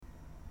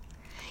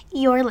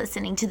You're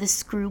listening to the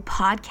Screw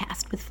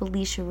Podcast with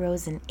Felicia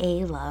Rose and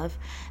ALove.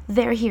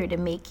 They're here to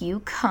make you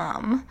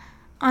come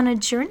on a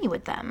journey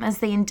with them as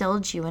they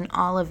indulge you in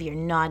all of your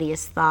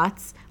naughtiest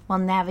thoughts while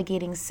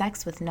navigating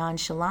sex with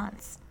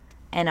nonchalance.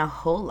 And a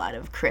whole lot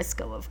of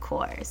Crisco, of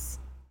course.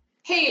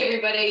 Hey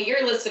everybody,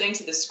 you're listening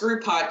to the Screw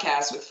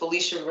Podcast with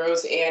Felicia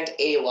Rose and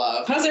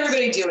ALove. How's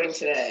everybody doing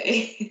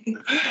today?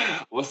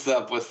 What's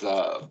up?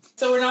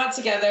 So we're not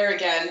together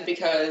again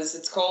because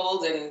it's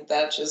cold and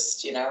that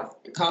just, it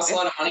costs a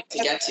lot of money to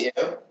get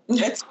to.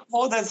 It's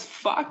cold as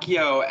fuck,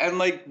 yo.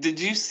 And did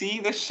you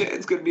see this shit?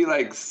 It's gonna be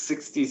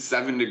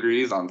 67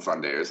 degrees on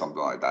Sunday or something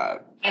like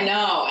that. I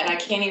know, and I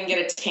can't even get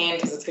a tan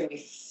because it's gonna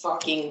be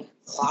fucking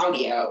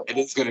cloudy out. It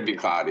is gonna be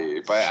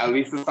cloudy, but at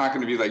least it's not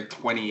gonna be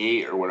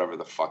 28 or whatever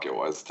the fuck it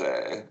was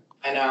today.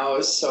 I know, it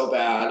was so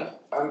bad.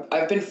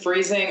 I've been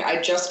freezing. I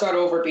just got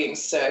over being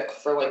sick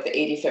for the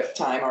 85th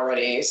time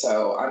already,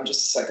 so I'm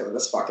just sick of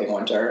this fucking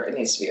winter. It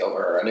needs to be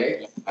over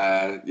already.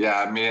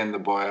 Yeah, me and the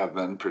boy have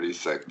been pretty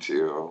sick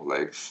too,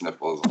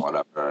 sniffles and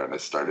whatever, and I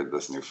started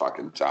this new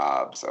fucking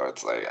job, so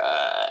it's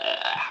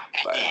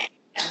but...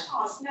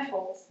 Oh,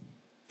 sniffles.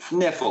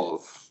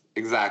 Sniffles,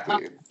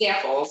 exactly.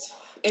 Sniffles.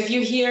 If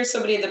you hear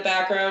somebody in the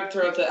background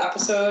throughout the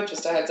episode,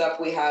 just a heads up,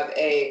 we have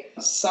a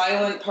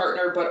silent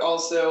partner, but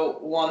also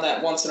one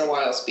that once in a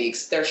while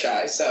speaks. They're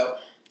shy. So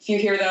if you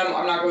hear them,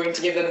 I'm not going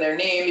to give them their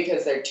name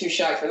because they're too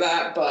shy for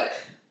that. But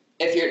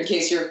in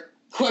case you're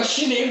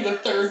questioning the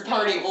third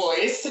party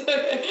voice,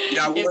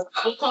 yeah,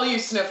 we'll call you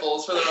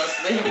Sniffles for the rest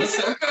of the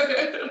episode.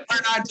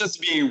 We're not just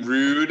being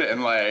rude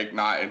and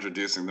not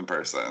introducing the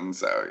person.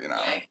 So,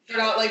 They're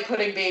not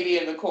putting baby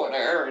in the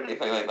corner or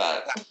anything like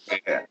that.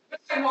 Yeah.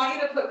 I want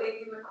you to put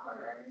baby in the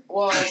corner.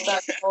 Well,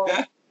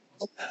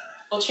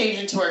 we'll change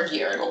into our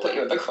gear and we'll put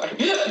you in the corner.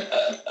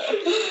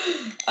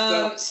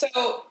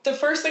 So the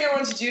first thing I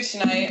want to do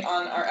tonight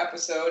on our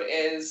episode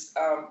is,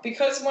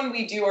 because when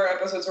we do our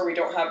episodes where we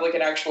don't have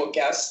an actual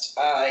guest,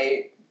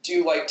 I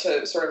do like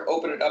to sort of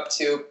open it up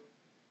to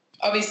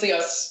obviously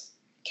us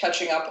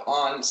catching up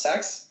on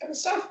sex and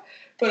stuff,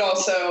 but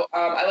also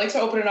I like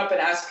to open it up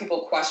and ask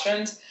people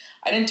questions.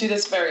 I didn't do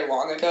this very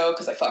long ago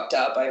because I fucked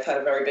up. I've had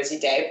a very busy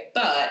day,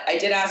 but I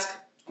did ask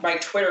my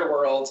Twitter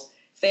world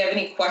if they have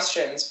any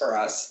questions for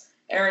us.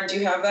 Aaron, do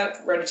you have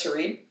that ready to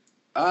read?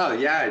 Oh,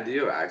 yeah, I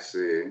do,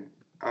 actually.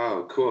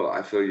 Oh, cool.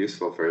 I feel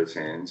useful for a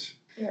change.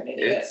 You're an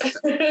idiot.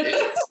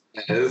 It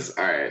is.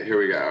 All right, here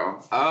we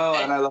go. Oh,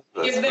 and I love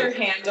this. Give their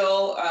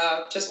handle,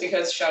 just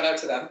because shout out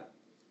to them.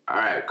 All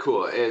right,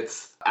 cool.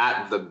 It's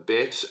at the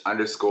bitch_witch.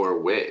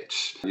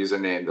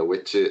 Username the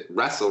witch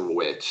wrestle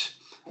witch.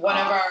 One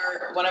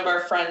of our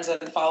friends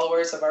and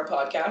followers of our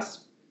podcast.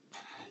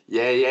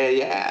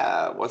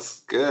 Yeah.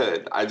 What's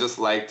good? I just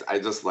liked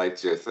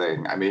your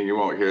thing. I mean, you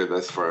won't hear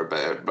this for a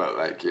bit,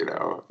 but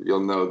you'll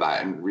know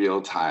that in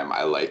real time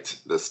I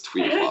liked this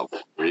tweet while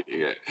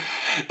reading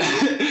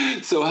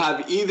it. So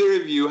have either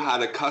of you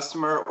had a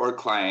customer or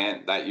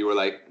client that you were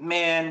like,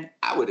 man,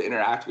 I would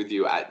interact with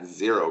you at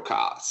zero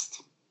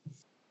cost?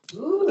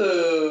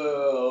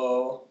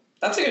 Ooh.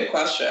 That's a good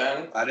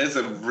question. That is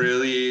a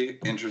really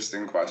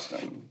interesting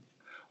question.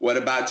 What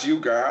about you,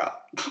 girl?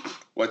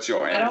 What's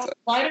your answer?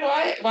 Why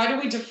do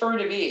we defer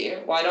to me?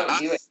 Why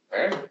don't you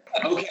answer?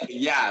 Okay,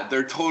 yeah,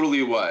 there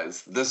totally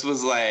was. This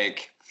was I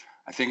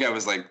think I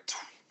was I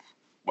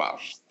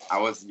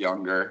was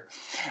younger.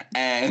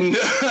 And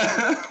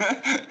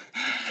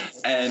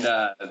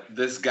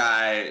this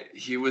guy,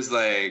 he was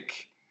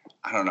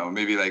I don't know,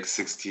 maybe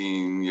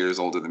 16 years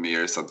older than me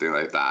or something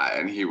like that.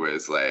 And he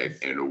was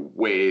in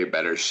way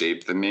better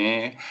shape than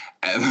me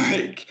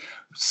and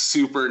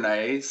super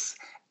nice.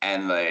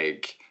 And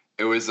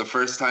it was the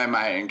first time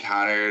I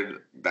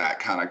encountered that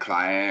kind of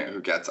client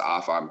who gets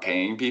off on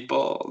paying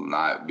people,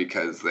 not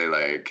because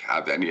they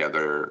have any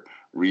other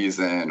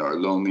reason or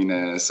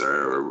loneliness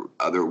or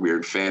other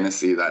weird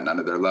fantasy that none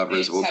of their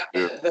lovers will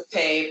do. The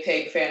pay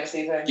pig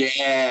fantasy thing.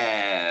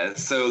 Yeah.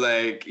 So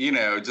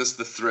just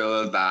the thrill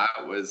of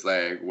that was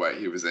what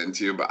he was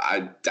into. But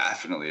I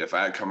definitely, if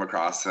I had come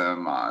across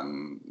him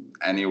on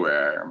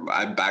anywhere,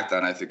 back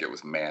then I think it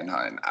was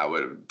Manhunt, I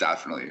would have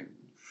definitely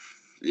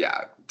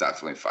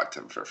fucked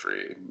him for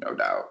free, no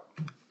doubt.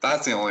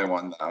 That's the only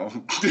one, though.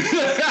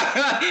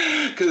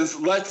 Because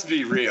let's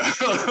be real.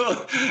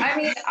 I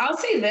mean, I'll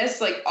say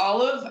this,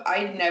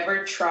 I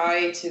never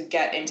try to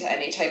get into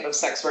any type of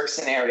sex work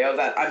scenario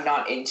that I'm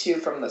not into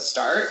from the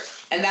start.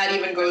 And that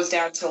even goes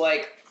down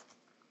to,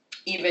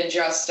 even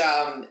just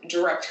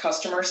direct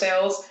customer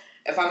sales.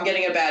 If I'm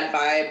getting a bad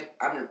vibe,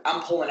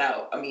 I'm pulling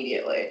out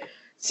immediately.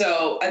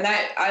 So, and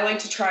that, I like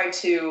to try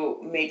to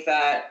make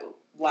that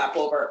lap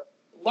over.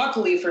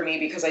 Luckily for me,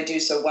 because I do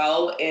so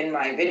well in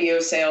my video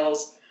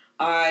sales,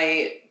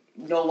 I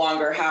no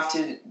longer have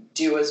to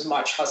do as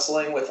much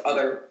hustling with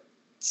other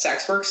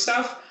sex work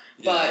stuff.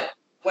 Yeah. But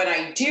when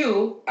I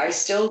do, I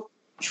still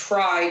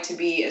try to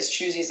be as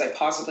choosy as I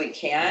possibly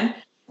can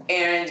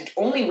and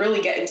only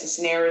really get into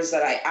scenarios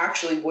that I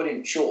actually would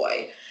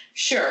enjoy.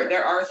 Sure,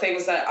 there are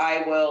things that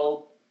I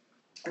will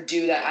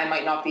do that I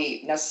might not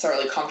be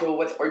necessarily comfortable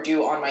with or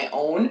do on my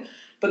own.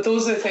 But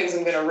those are the things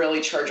I'm going to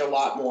really charge a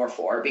lot more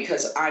for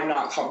because I'm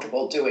not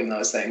comfortable doing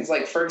those things.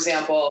 Like, for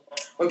example,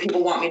 when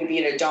people want me to be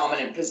in a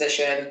dominant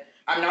position,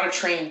 I'm not a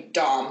trained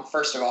dom,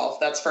 first of all.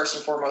 That's first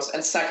and foremost.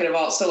 And second of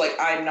all, so like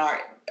I'm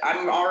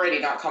already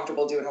not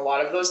comfortable doing a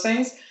lot of those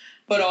things.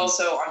 But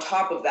also on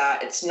top of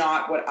that, it's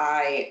not what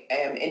I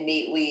am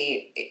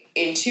innately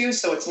into.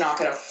 So it's not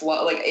going to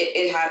flow. Like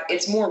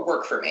it's more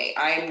work for me.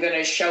 I'm going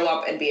to show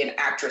up and be an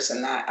actress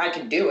in that. I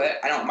can do it.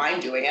 I don't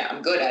mind doing it.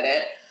 I'm good at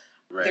it.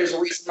 Right. There's a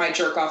reason my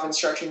jerk off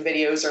instruction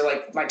videos are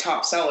like my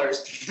top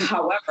sellers.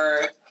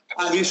 However,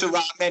 you should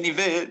rock many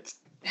vids.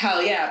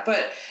 Hell yeah.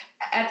 But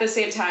at the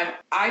same time,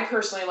 I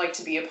personally like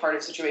to be a part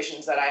of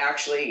situations that I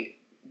actually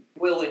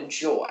will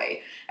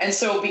enjoy. And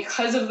so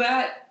because of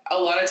that, a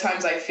lot of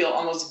times I feel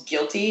almost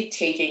guilty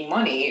taking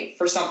money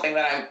for something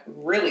that I'm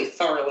really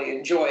thoroughly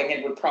enjoying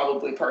and would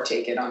probably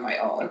partake in on my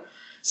own.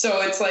 So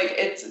it's like,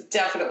 it's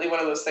definitely one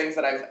of those things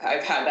that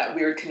I've had that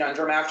weird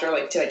conundrum after,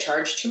 like, did I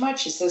charge too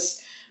much?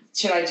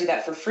 Should I do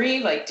that for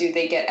free? Like, do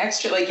they get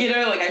extra? Like,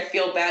 like I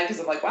feel bad because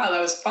I'm like, wow, that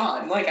was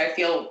fun. Like, I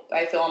feel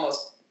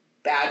almost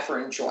bad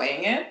for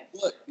enjoying it.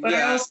 But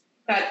I also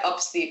that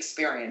ups the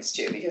experience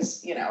too,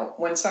 because,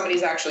 when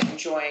somebody's actually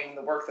enjoying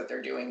the work that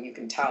they're doing, you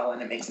can tell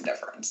and it makes a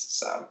difference.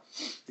 So.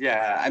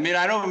 Yeah. I mean,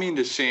 I don't mean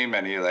to shame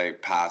any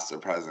like past or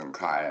present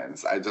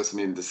clients. I just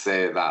mean to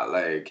say that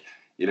like,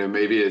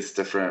 maybe it's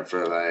different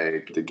for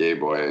like the gay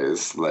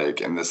boys, like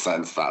in the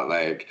sense that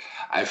like,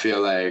 I feel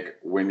like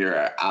when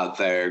you're out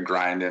there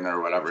grinding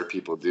or whatever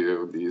people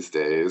do these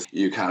days,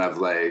 you kind of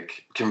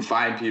like can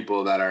find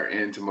people that are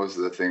into most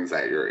of the things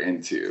that you're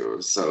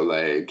into. So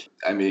like,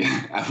 I mean,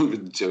 I was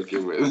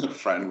joking with a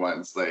friend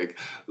once, like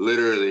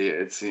literally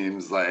it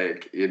seems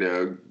like,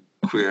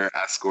 queer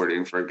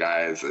escorting for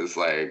guys is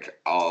like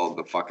all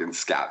the fucking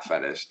scat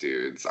fetish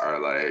dudes are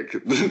like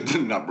the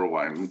number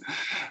one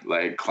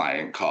like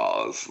client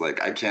calls. Like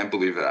I can't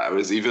believe it. I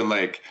was even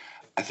like,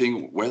 I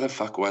think where the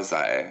fuck was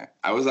I?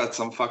 I was at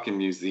some fucking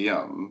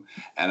museum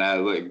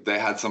and they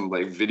had some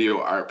like video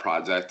art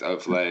project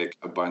of like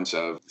a bunch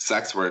of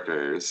sex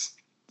workers,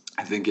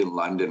 I think in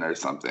London or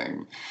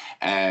something.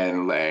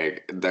 And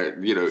like, they're,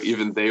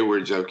 even they were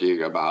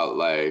joking about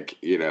like,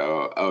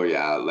 oh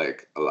yeah,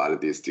 like a lot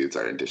of these dudes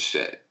are into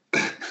shit.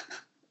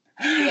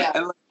 Yeah.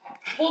 And,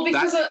 well,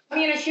 because a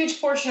huge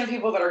portion of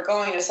people that are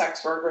going to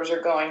sex workers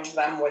are going to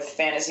them with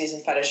fantasies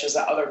and fetishes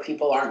that other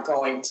people aren't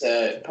going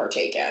to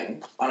partake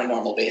in on a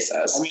normal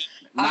basis.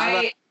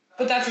 But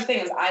that's the thing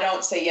is I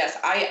don't say yes.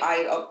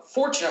 I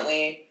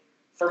fortunately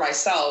for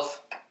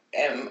myself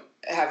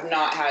have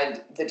not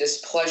had the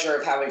displeasure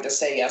of having to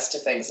say yes to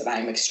things that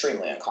I'm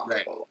extremely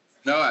uncomfortable with.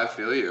 No, I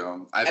feel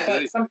you.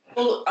 But some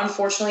people,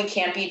 unfortunately,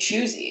 can't be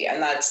choosy. And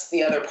that's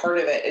the other part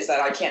of it is that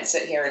I can't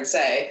sit here and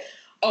say,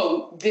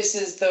 oh, this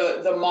is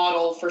the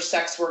model for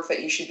sex work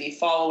that you should be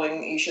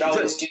following. You should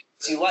always do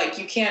things you like.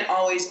 You can't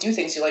always do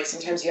things you like.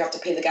 Sometimes you have to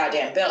pay the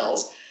goddamn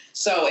bills.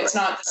 So it's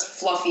not this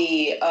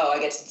fluffy, I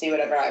get to do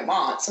whatever I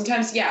want.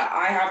 Sometimes,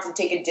 I have to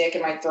take a dick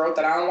in my throat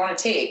that I don't want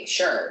to take.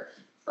 Sure.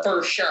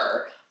 For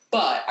sure.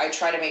 But I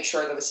try to make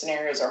sure that the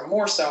scenarios are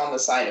more so on the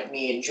side of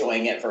me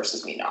enjoying it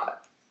versus me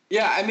not.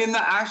 Yeah, I mean,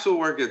 the actual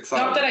work itself.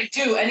 Not that I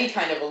do any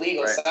kind of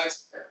illegal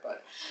sex work,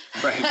 but.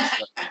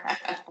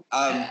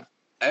 Right.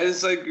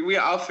 It's like,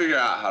 I'll figure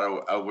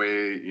out a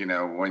way,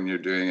 when you're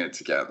doing it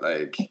to get,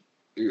 like,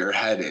 your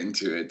head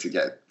into it, to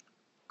get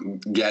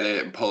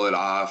it, pull it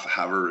off,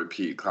 have a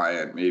repeat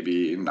client,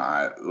 maybe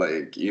not,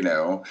 like, be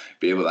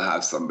able to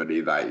have somebody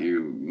that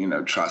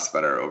you trust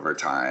better over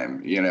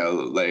time.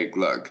 Like,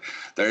 look,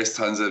 there's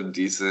tons of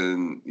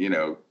decent,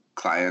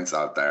 clients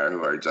out there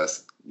who are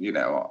just,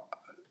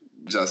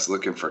 just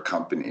looking for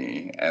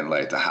company and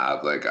like to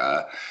have like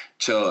a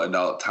chill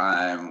adult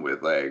time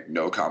with like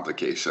no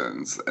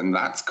complications, and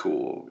that's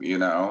cool,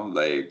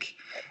 like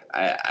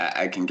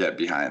I can get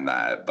behind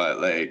that. But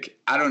like,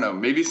 I don't know,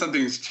 maybe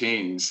something's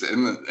changed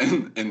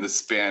in the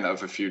span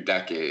of a few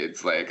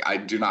decades. Like, I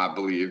do not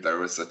believe there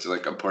was such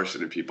like a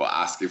portion of people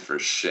asking for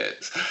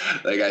shit.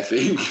 Like, I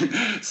think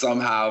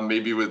somehow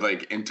maybe with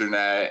like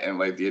internet and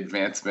like the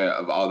advancement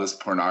of all this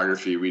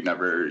pornography, we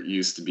never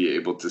used to be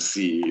able to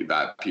see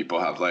that people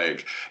have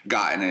like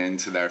gotten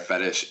into their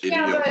fetish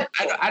idiom.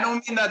 I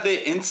don't mean that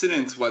the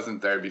incidence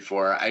wasn't there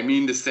before. I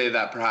mean to say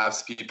that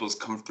perhaps people's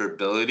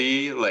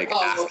comfortability, like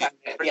asking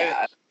for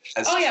it.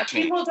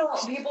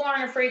 People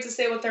aren't afraid to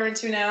say what they're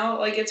into now.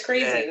 Like, it's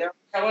crazy. They're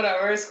like,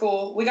 whatever, it's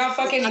cool. We got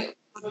fucking.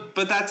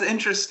 But that's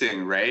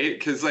interesting, right?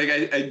 Because like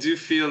I do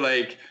feel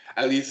like,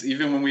 at least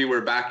even when we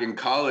were back in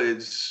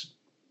college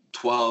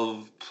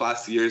 12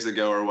 plus years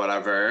ago or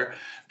whatever,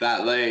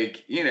 that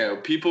like,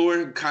 people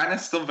were kind of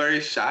still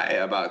very shy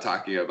about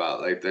talking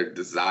about like their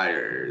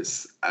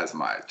desires as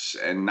much.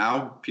 And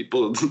now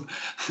people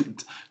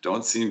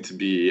don't seem to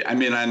be, I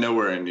mean, I know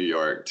we're in New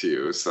York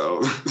too,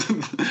 so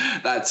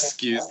that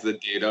skews the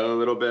data a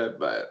little bit,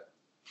 but.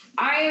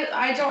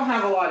 I don't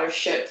have a lot of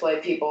shit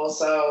play people,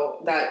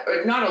 so that,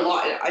 not a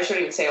lot, I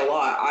shouldn't even say a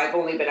lot. I've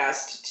only been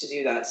asked to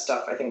do that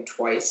stuff, I think,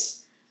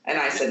 twice. And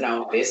I said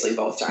no, obviously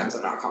both times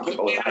I'm not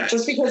comfortable with that.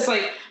 Just because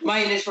like my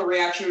initial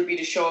reaction would be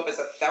to show up as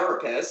a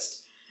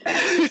therapist.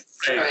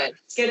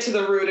 Let's get to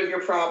the root of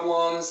your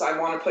problems. I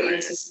want to put you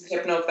into some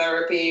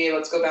hypnotherapy.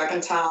 Let's go back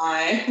in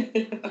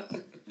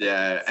time.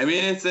 Yeah, I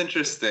mean, it's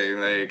interesting.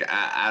 Like,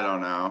 I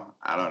don't know.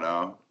 I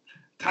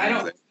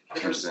don't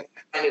personally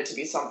find it to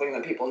be something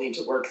that people need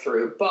to work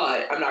through,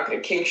 but I'm not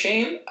going to kink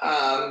shame.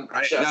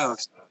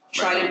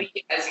 Try to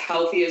be as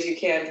healthy as you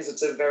can because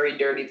it's a very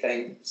dirty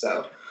thing.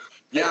 So,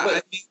 yeah,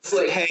 but it's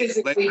like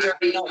physically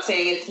dirty. Not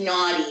saying it's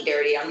naughty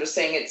dirty. I'm just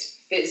saying it's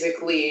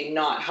physically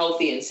not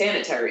healthy and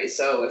sanitary.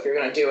 So if you're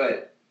going to do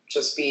it,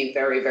 just be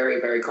very,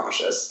 very, very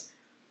cautious.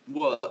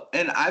 Well,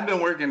 and I've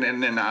been working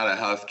in and out of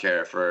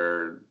healthcare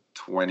for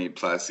 20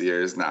 plus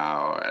years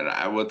now, and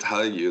I will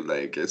tell you,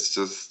 like, it's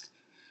just,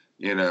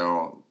 you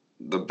know,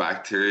 the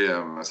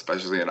bacterium,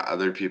 especially in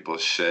other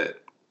people's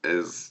shit,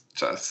 is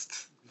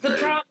just the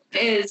problem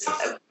is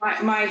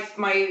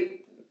my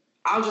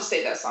I'll just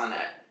say this on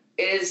it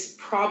is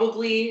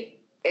probably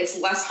it's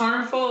less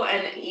harmful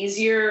and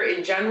easier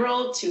in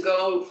general to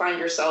go find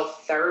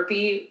yourself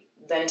therapy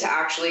than to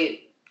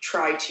actually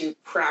try to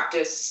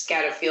practice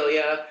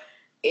scatophilia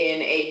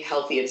in a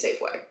healthy and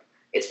safe way.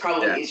 It's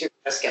probably easier to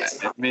just get some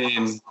help. I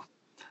mean,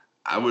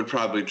 I would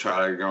probably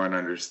try to go and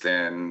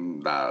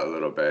understand that a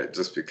little bit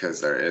just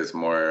because there is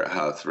more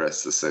health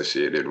risks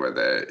associated with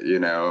it, you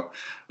know,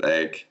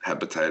 like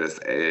hepatitis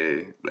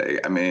A. Like,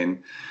 I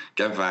mean,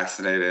 get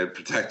vaccinated,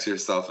 protect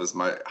yourself as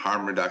much.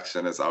 Harm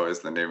reduction is always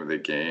the name of the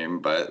game,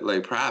 but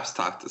like perhaps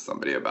talk to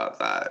somebody about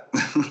that,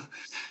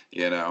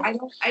 you know?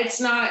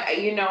 It's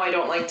not, you know, I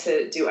don't like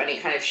to do any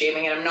kind of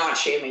shaming, and I'm not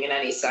shaming in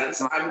any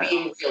sense. I'm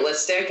being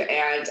realistic,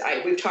 and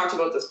we've talked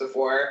about this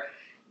before.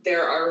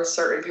 There are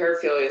certain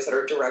paraphilias that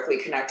are directly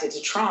connected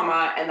to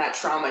trauma, and that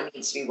trauma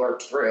needs to be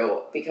worked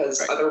through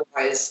because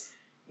otherwise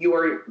you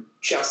are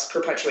just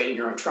perpetuating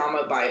your own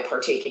trauma by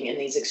partaking in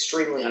these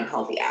extremely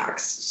unhealthy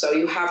acts. So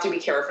you have to be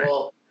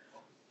careful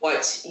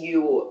what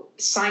you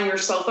sign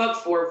yourself up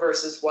for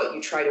versus what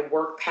you try to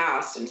work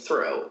past and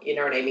through. You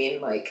know what I mean?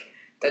 Like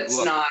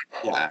that's not.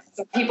 Yeah.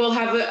 Some people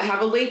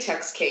have a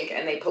latex kink,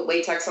 and they put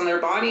latex on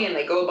their body and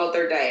they go about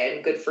their day,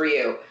 and good for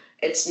you.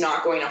 It's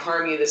not going to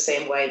harm you the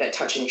same way that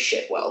touching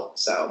shit will.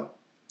 So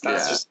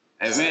that's just.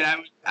 I mean,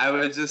 I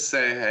would just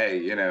say, hey,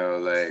 you know,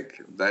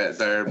 like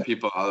there are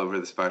people all over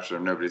the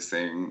spectrum. Nobody's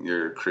saying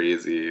you're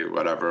crazy,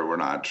 whatever. We're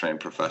not trained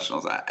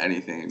professionals at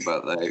anything,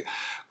 but like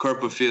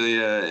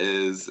corpophilia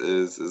is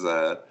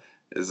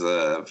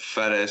a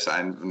fetish.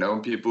 I've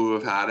known people who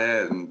have had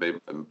it, and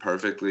they've been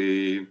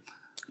perfectly,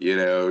 you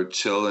know,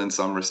 chill in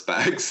some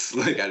respects.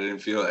 Like I didn't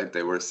feel like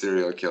they were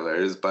serial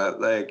killers,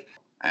 but like.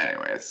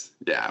 Anyways,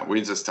 yeah,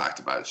 we just talked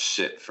about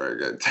shit for a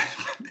good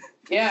time.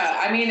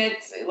 Yeah, I mean,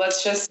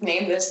 let's just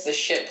name this the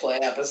shit play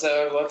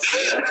episode.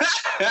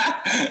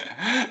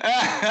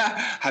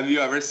 Have you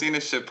ever seen a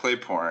shit play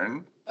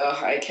porn?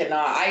 I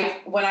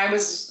cannot. When I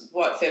was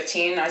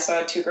 15, I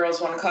saw 2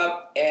 Girls, 1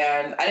 Cup,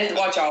 and I didn't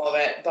watch all of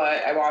it,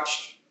 but I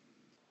watched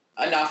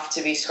enough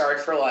to be scarred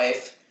for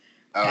life.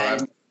 Oh,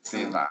 I've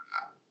seen that.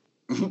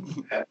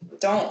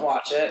 Don't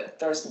watch it.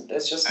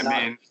 It's just not.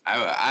 I mean,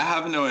 I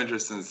have no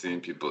interest in seeing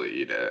people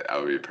eat it. I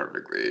would be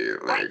perfectly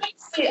like.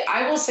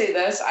 I will say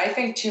this. I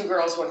think 2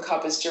 Girls, 1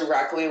 Cup is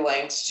directly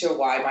linked to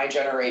why my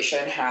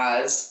generation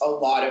has a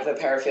lot of the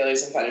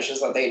paraphilias and fetishes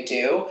that they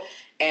do,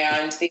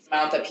 and the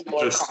amount that people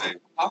are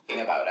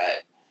talking about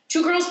it.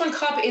 2 Girls, 1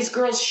 Cup is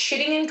girls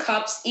shitting in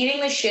cups, eating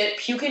the shit,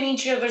 puking in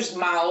each other's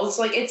mouths.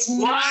 Like, it's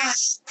not.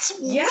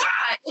 Yeah.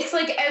 It's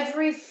like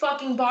every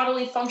fucking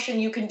bodily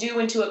function you can do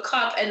into a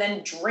cup and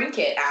then drink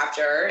it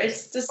after.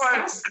 It's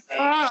disgusting.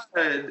 God.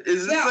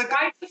 Is this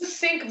why do you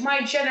think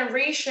my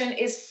generation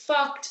is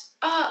fucked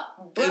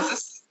up?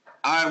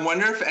 I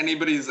wonder if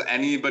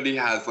anybody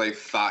has like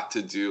thought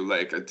to do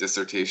like a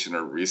dissertation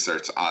or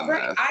research on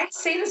this. I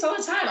say this all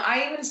the time.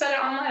 I even said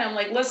it online. I'm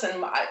like,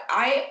 listen,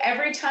 I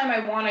every time I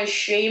want to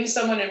shame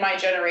someone in my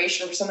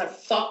generation for something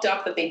fucked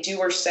up that they do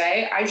or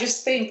say, I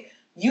just think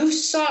you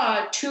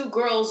saw 2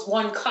 Girls,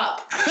 1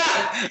 Cup.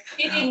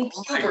 Eating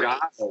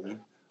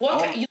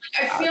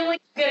I feel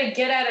like you get a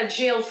get out of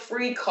jail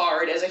free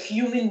card as a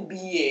human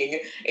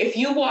being if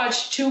you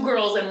watch 2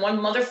 girls and 1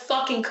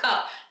 motherfucking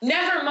cup.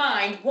 Never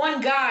mind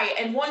 1 guy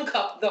and 1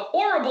 cup. The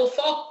horrible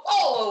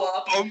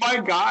follow-up. Oh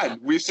my God,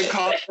 we should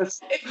call this.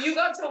 If you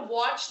got to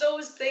watch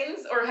those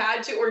things or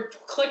had to or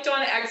clicked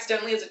on it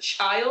accidentally as a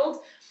child,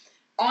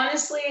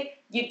 honestly,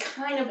 you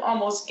kind of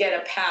almost get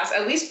a pass,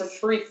 at least for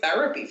free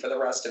therapy for the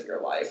rest of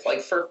your life.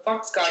 Like for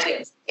fuck's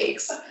goddamn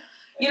sakes.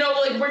 You know,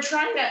 like we're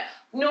trying to.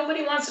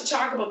 Nobody wants to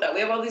talk about that.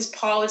 We have all these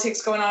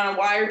politics going on, and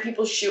why are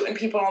people shooting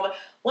people and all that?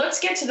 Let's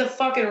get to the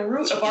fucking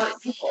root of our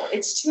people.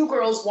 It's 2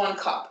 Girls, 1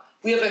 Cup.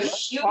 We have a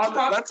huge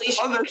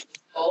population of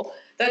people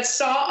that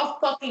saw a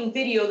fucking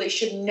video they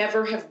should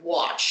never have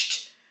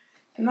watched.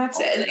 And that's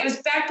it. And it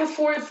was back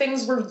before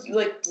things were,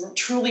 like,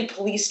 truly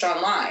policed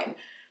online.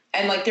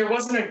 And, like, there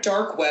wasn't a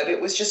dark web. It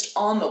was just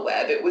on the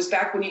web. It was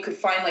back when you could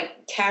find,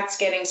 like, cats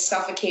getting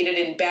suffocated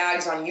in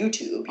bags on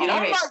YouTube. You know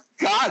what I mean? Oh,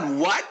 my God,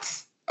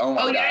 what? Oh,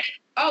 my God. Yeah.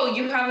 Oh,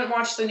 you haven't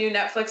watched the new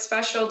Netflix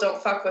special,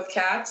 Don't Fuck with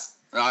Cats?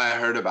 I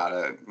heard about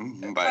it,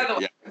 By the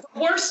way, the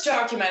worst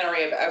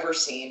documentary I've ever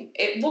seen.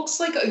 It looks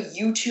like a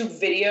YouTube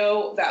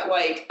video that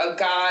like a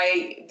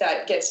guy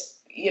that gets,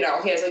 he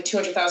has like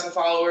 200,000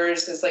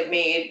 followers has like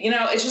made,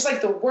 it's just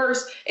like the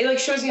worst. It like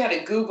shows you how to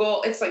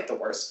Google. It's like the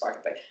worst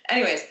fucking thing.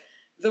 Anyways,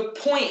 the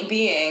point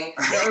being,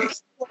 there are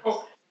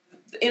people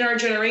in our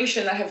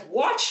generation that have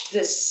watched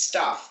this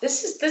stuff.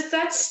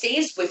 That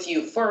stays with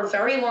you for a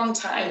very long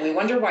time. We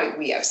wonder why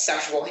we have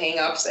sexual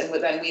hangups, and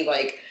then we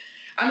like.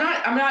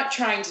 I'm not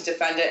trying to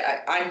defend it.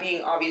 I'm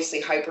being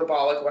obviously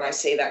hyperbolic when I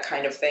say that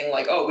kind of thing,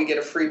 like, oh, we get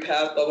a free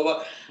pass, blah, blah,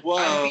 blah. Well,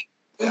 I'm being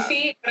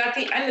goofy, but at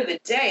the end of the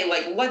day,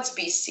 like, let's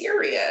be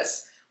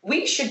serious.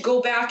 We should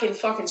go back and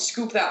fucking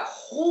scoop that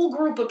whole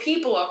group of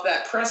people up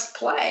that pressed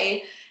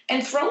play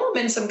and throw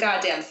them in some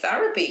goddamn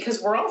therapy,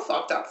 because we're all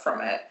fucked up from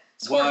it.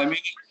 So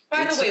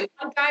by the way,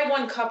 One Guy,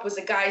 One Cup was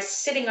a guy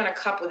sitting on a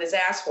cup with his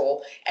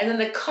asshole, and then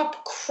the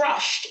cup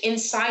crushed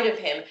inside of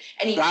him,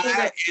 and he pulled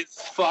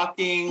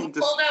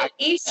out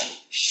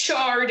each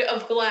shard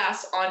of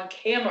glass on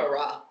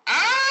camera.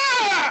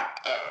 Ah!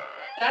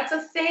 That's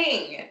a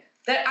thing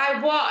that I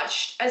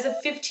watched as a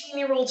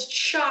 15-year-old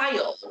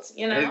child,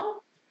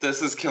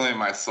 This is killing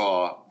my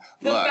soul.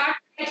 The fact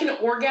that I can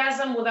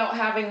orgasm without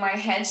having my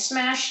head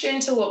smashed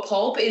into a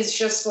pulp is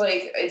just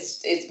like,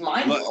 it's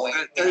mind-blowing.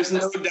 There's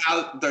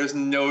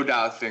no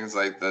doubt things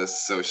like this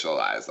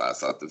socialize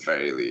us at the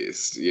very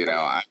least. We're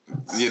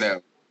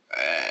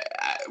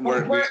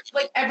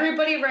like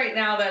everybody right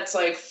now that's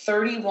like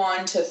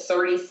 31 to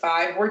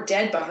 35, we're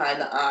dead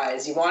behind the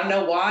eyes. You want to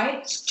know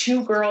why? It's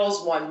 2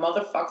 girls, 1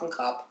 motherfucking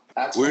cup.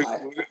 That's why.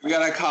 We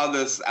gotta call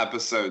this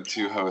episode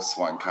 2 Hosts,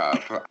 1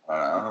 Cup. I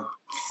don't know.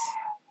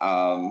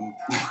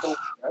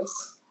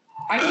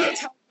 I can't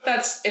tell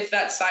if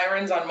that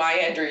siren's on my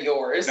end or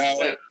yours.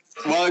 No,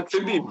 well, it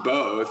could be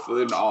both,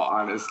 in all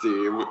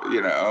honesty.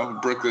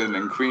 Brooklyn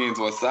and Queens,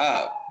 what's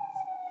up?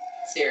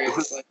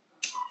 Seriously.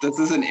 This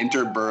is an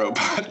interborough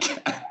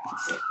podcast.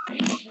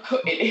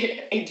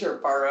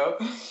 Interborough.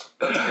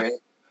 That's great.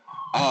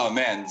 Oh,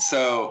 man.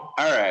 So,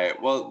 all right.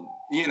 Well,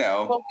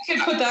 Well, we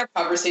could put that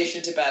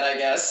conversation to bed, I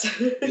guess.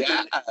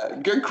 Yeah,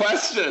 good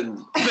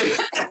question.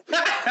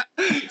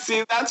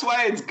 See, that's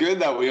why it's good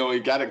that we only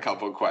get a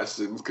couple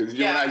questions, because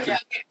you and I can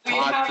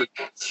talk for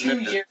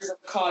 2 years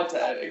of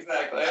content,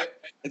 exactly.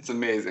 It's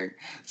amazing.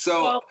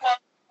 So,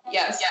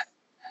 yes.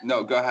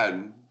 No, go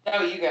ahead.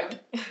 No, you go.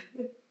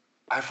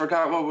 I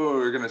forgot what we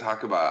were going to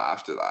talk about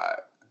after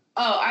that.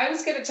 Oh, I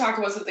was going to talk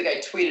about something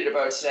I tweeted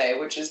about today,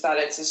 which is that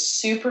it's a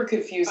super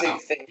confusing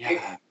thing.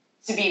 Yeah.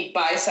 To be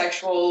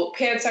bisexual,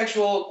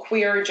 pansexual,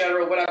 queer,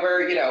 general,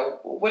 whatever,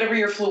 whatever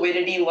your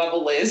fluidity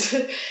level is.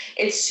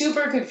 It's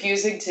super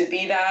confusing to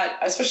be that,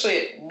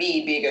 especially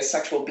me being a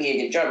sexual being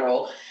in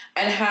general,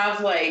 and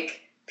have like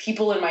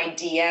people in my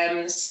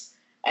DMs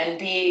and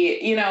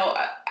be, a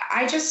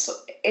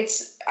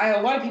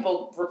lot of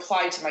people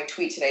replied to my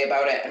tweet today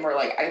about it and were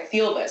like, I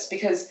feel this,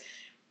 because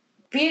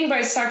being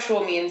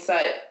bisexual means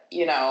that,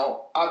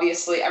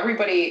 obviously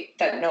everybody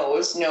that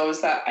knows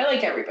that I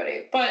like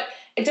everybody, but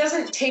it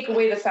doesn't take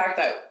away the fact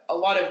that a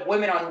lot of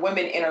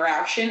women-on-women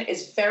interaction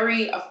is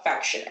very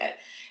affectionate.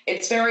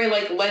 It's very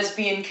like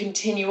lesbian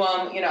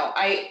continuum.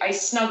 I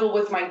snuggle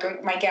with my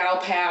gal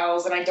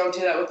pals, and I don't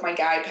do that with my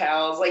guy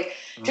pals. Like,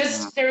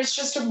 there's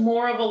just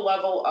more of a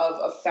level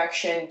of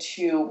affection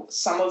to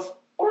a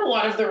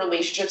lot of the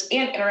relationships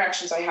and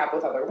interactions I have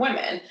with other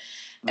women.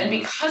 And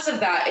because of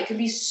that, it can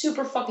be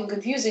super fucking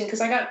confusing,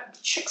 because I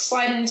got chicks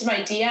sliding into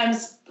my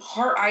DMs,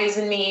 heart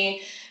eyes-ing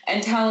me,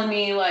 and telling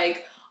me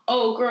like,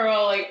 oh,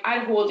 girl, like,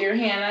 I'd hold your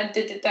hand, I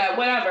did that,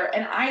 whatever.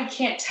 And I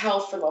can't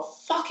tell for the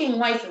fucking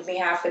life of me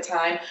half the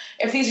time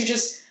if these are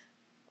just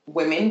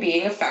women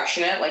being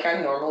affectionate, like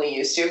I'm normally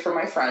used to from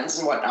my friends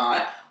and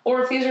whatnot,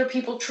 or if these are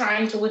people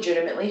trying to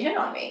legitimately hit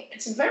on me.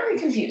 It's very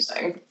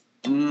confusing.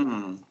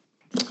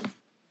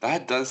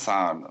 That does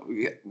sound...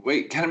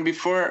 Wait, can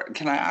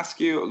I ask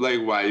you, like,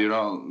 why you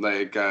don't,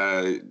 like,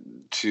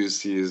 choose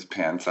to use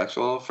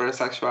pansexual for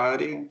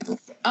sexuality?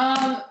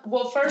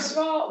 Well, first of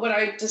all, when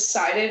I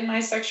decided my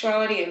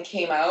sexuality and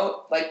came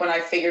out, like when I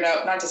figured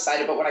out, not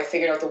decided, but when I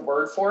figured out the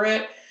word for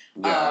it,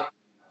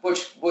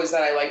 which was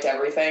that I liked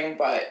everything,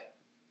 but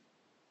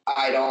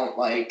I don't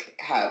like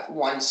have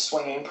one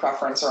swinging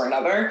preference or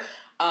another.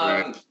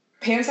 Right.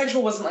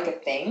 Pansexual wasn't like a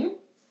thing.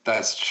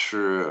 That's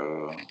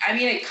true. I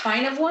mean, it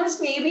kind of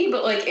was maybe,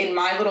 but like in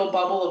my little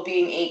bubble of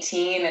being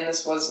 18, and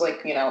this was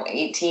like,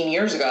 18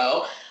 years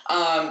ago.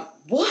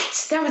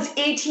 What? That was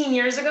 18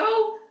 years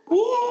ago?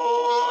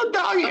 Ooh,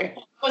 doggy. It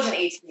wasn't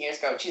 18 years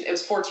ago. It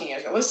was 14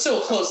 years ago. It was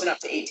still close enough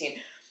to 18.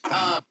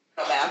 No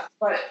math.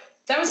 But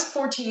that was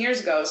 14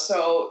 years ago.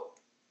 So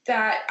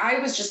that I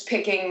was just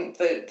picking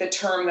the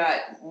term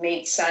that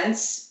made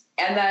sense.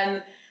 And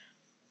then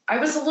I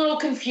was a little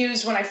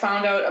confused when I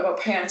found out about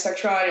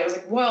pansexuality. I was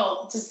like,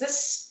 well, is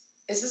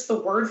this the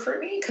word for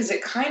me? Because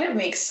it kind of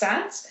makes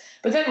sense.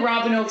 But then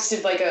Robin Oakes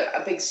did like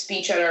a big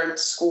speech at our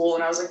school,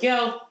 and I was like,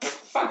 yo,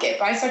 fuck it.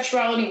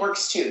 Bisexuality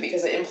works too,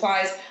 because it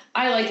implies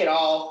I like it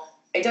all.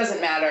 it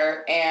doesn't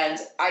matter. And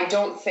I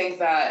don't think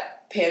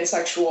that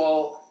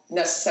pansexual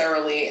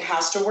necessarily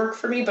has to work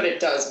for me, but it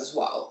does as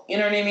well. You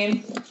know what I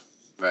mean?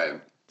 Right.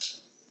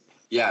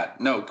 Yeah,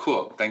 no,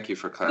 cool. Thank you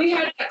for clarifying. We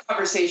had that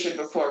conversation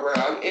before where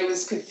it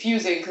was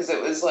confusing because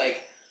it was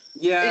like,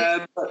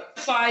 yeah, it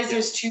implies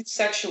there's two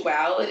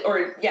sexuality,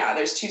 or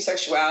there's two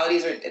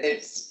sexualities, or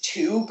there's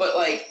two, but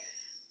like,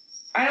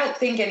 I don't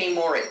think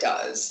anymore it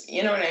does.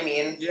 You know what I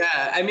mean?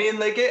 Yeah, I mean,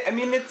 like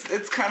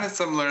it's kind of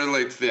similar,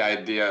 like, to the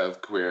idea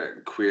of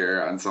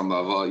queer on some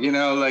level. You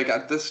know, like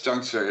at this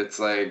juncture, it's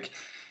like,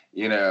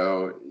 you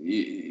know,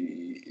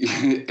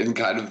 in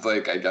kind of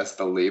like, I guess,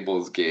 the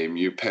labels game,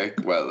 you pick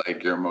what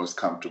like you're most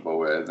comfortable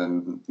with,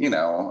 and you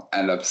know,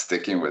 end up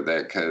sticking with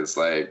it because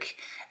like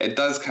it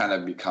does kind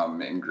of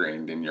become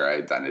ingrained in your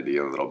identity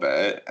a little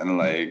bit, and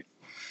like,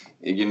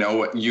 you know,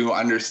 what, you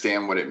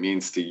understand what it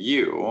means to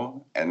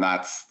you, and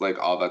that's like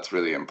all that's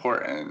really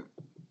important.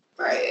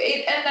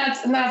 Right.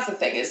 And that's the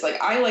thing is,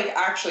 like, I like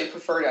actually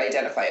prefer to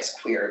identify as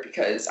queer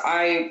because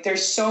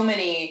there's so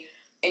many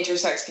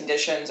intersex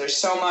conditions. There's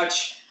so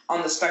much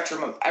on the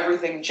spectrum of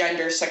everything: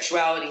 gender,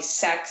 sexuality,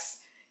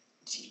 sex,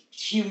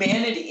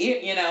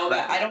 humanity, you know,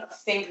 that I don't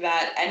think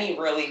that any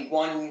really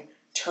one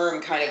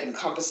term kind of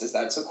encompasses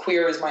that. So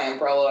queer is my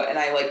umbrella, and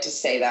I like to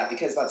say that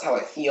because that's how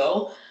I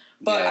feel.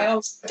 But I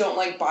also don't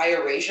like bi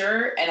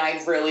erasure, and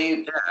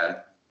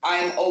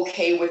I'm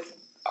okay with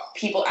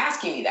people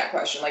asking me that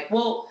question. Like,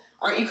 well,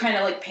 aren't you kind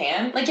of like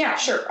pan? Like, yeah,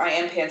 sure, I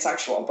am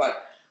pansexual,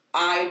 but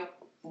I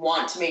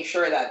want to make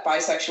sure that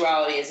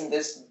bisexuality isn't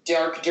this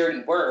dark,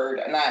 dirty word,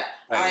 and that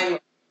I'm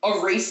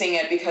erasing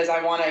it because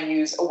I want to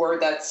use a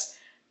word that's,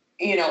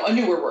 you know, a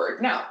newer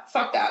word. No,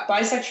 fuck that.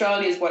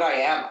 Bisexuality is what I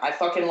am. I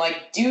fucking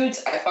like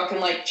dudes, I fucking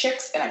like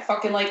chicks, and I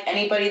fucking like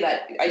anybody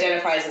that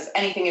identifies as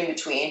anything in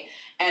between.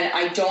 And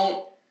I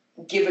don't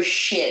give a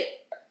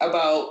shit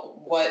about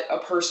what a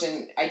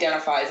person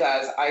identifies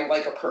as. I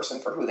like a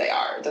person for who they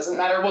are. It doesn't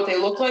matter what they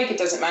look like. It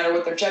doesn't matter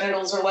what their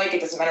genitals are like. It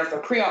doesn't matter if they're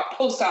pre-op,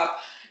 post-op,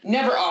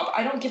 never op.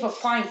 I don't give a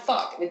flying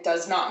fuck. It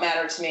does not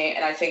matter to me.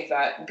 And I think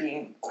that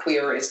being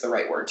queer is the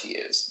right word to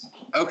use.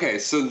 Okay,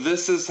 so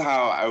this is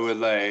how I would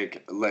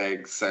like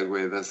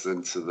segue this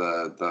into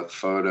the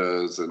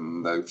photos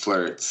and the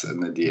flirts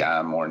and the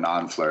DM or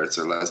non-flirts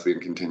or lesbian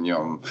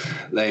continuum.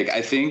 Like,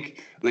 I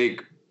think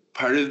like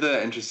part of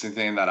the interesting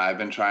thing that I've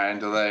been trying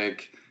to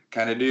like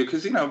kind of do,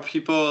 because, you know,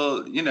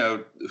 people, you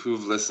know,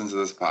 who've listened to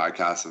this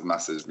podcast have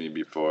messaged me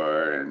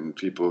before, and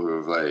people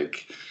who've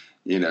like,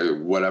 you know,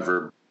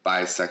 whatever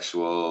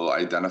bisexual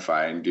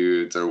identifying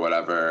dudes or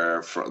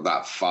whatever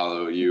that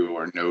follow you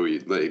or know you,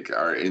 like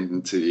are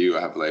into you,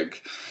 have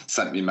like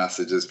sent me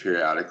messages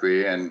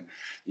periodically, and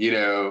you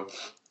know,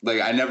 like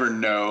I never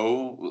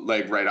know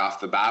like right off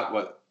the bat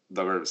what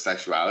the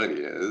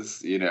sexuality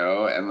is, you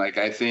know, and like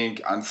I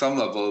think on some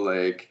level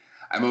like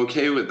I'm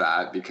okay with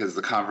that because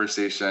the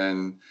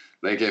conversation,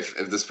 like if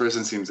this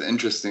person seems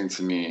interesting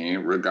to me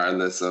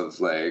regardless of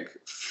like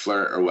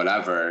flirt or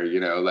whatever, you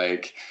know,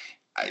 like,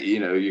 you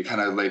know, you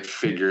kind of like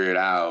figure it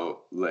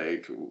out,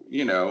 like,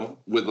 you know,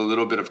 with a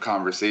little bit of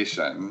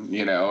conversation,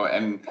 you know,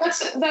 and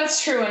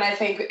that's true. And I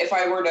think if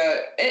I were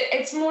to,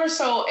 it's more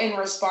so in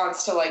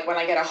response to like when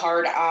I get a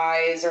hard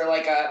eyes or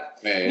like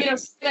you know,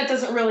 that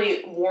doesn't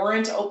really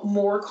warrant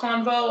more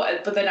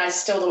convo, but then I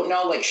still don't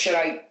know, like, should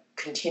I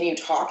continue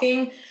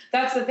talking?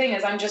 That's the thing,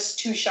 is I'm just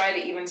too shy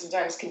to even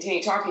sometimes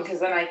continue talking, because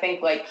then I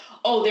think like,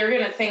 oh, they're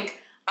gonna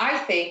think I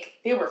think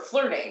they were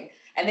flirting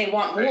and they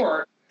want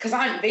more.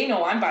 Because they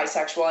know I'm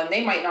bisexual, and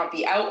they might not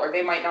be out, or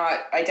they might not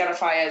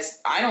identify as,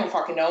 I don't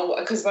fucking know,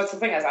 because that's the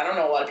thing, is I don't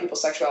know a lot of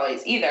people's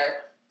sexualities either,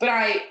 but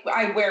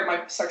I wear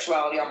my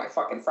sexuality on my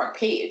fucking front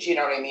page, you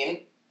know what I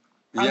mean?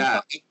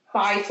 Yeah. I'm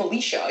by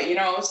Felicia, you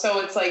know?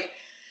 So it's like,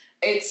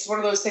 it's one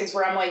of those things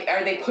where I'm like,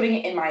 are they putting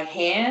it in my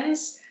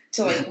hands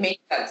to like make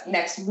that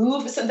next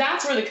move? So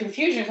that's where the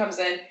confusion comes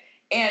in.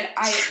 And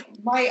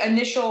my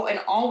initial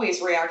and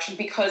always reaction,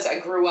 because I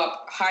grew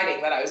up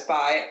hiding that I was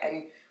bi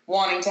and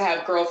wanting to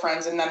have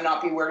girlfriends and them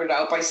not be weirded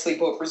out by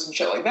sleepovers and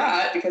shit like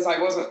that, because I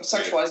wasn't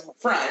sexualizing my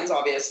friends,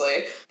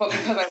 obviously, but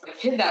because I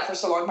hid that for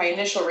so long, my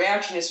initial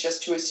reaction is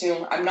just to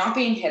assume I'm not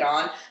being hit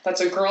on.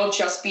 That's a girl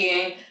just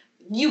being,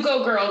 you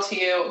go girl to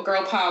you,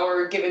 girl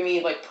power, giving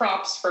me like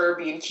props for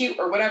being cute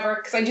or whatever,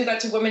 because I do that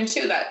to women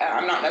too that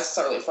I'm not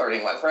necessarily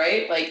flirting with,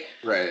 right? Like,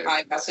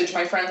 I message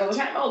my friends all the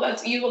time, oh,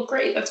 you look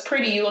great, that's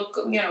pretty, you look,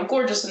 you know,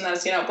 gorgeous in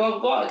this, you know, blah, blah,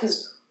 blah,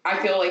 because I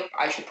feel like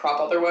I should prop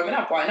other women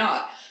up. Why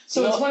not?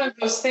 So it's one of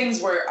those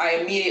things where I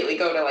immediately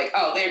go to like,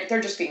 oh,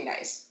 they're just being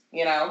nice,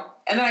 you know?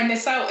 And then I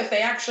miss out if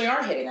they actually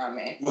are hitting on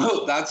me.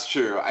 Well, that's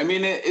true. I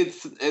mean,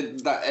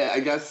 I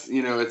guess,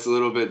 you know, it's a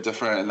little bit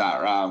different in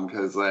that realm,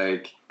 because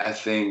like I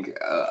think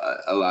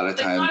a lot of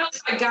times, not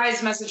like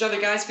guys message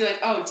other guys, be like,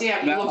 oh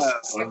damn, you look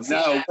so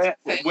sexy.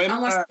 Women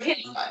unless are they're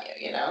hitting on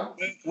you, you know.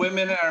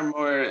 Women are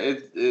more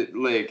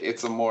like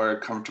it's a more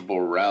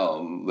comfortable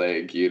realm,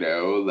 like, you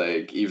know,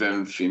 like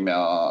even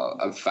female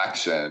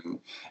affection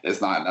is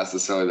not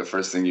necessarily the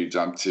first thing you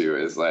jump to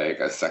is like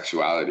a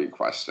sexuality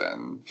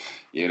question,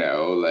 you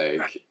know,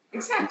 like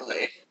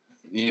exactly.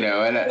 you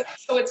know, and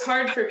so it's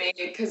hard for me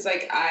because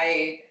like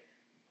I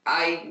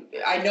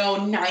know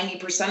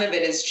 90% of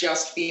it is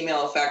just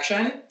female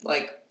affection,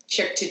 like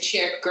chick to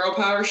chick girl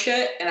power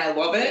shit, and I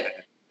love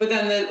it. But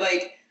then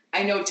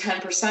I know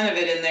 10% of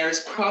it in there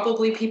is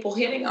probably people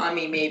hitting on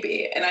me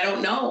maybe, and I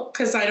don't know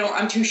because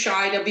I'm too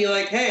shy to be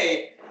like,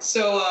 hey,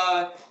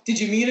 so did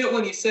you mean it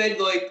when you said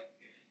like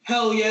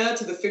hell yeah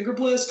to the finger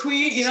bliss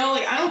tweet? You know,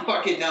 like I don't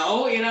fucking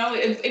know. You know,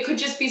 it could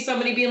just be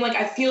somebody being like,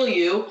 I feel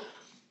you.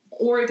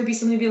 Or it could be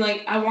something being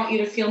like, I want you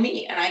to feel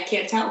me, and I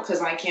can't tell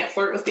because I can't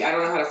flirt with you. I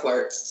don't know how to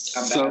flirt.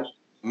 So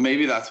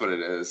maybe that's what it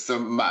is. So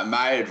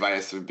my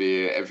advice would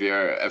be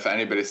if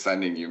anybody's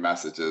sending you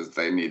messages,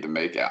 they need to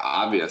make it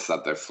obvious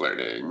that they're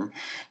flirting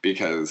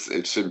because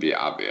it should be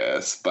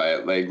obvious.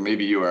 But like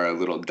maybe you are a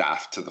little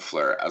daft to the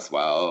flirt as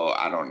well.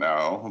 I don't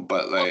know,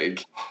 but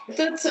like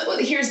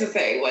here's the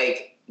thing.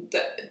 Like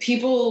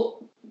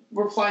people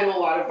reply to a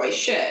lot of my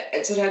shit,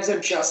 and sometimes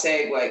I'm just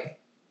saying like,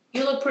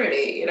 you look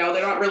pretty, you know,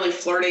 they're not really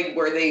flirting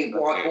where they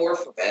want more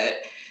from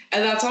it.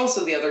 And that's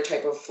also the other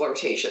type of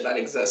flirtation that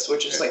exists,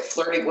 which is like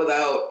flirting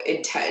without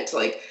intent.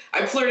 Like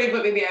I'm flirting,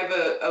 but maybe I have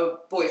a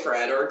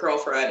boyfriend or a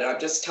girlfriend and I'm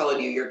just telling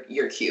you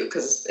you're cute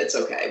because it's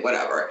okay,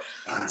 whatever.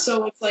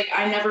 So it's like,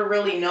 I never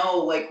really know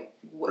like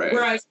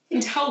where I can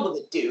tell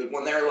with a dude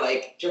when they're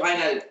like trying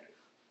to,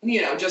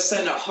 you know, just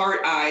send a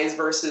heart eyes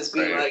versus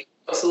being like,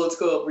 oh, so let's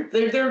go.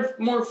 They're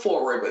more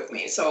forward with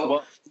me.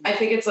 So I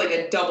think it's like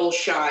a double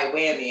shy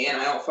whammy and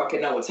I don't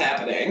fucking know what's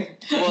happening.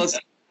 Well,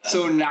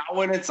 so now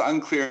when it's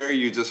unclear,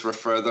 you just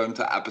refer them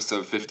to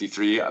episode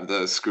 53 of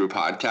the Screw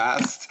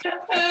podcast.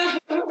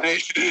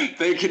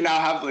 They can now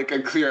have like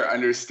a clear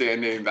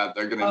understanding that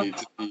they're going to need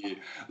to be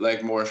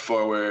like more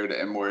forward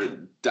and more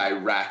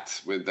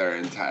direct with their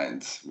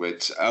intent,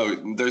 which,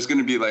 there's going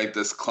to be like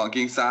this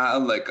clunking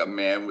sound, like a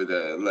man with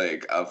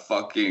a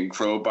fucking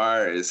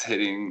crowbar is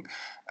hitting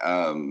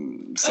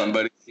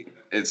somebody.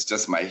 It's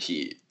just my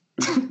heat.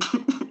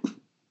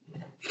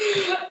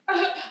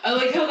 I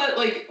like how that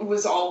like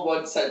was all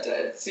one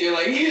sentence. You're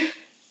like, you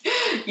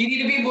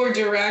need to be more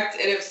direct,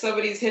 and if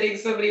somebody's hitting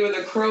somebody with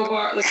a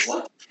crowbar, like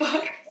what the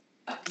fuck?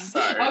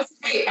 Sorry. I was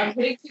like, wait, I'm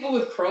hitting people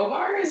with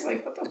crowbars?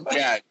 Like what the fuck?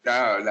 Yeah,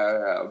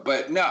 no.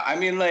 But no, I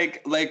mean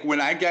like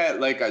when I get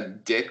like a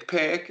dick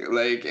pic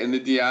like in the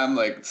DM,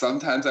 like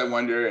sometimes I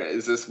wonder,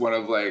 is this one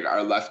of like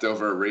our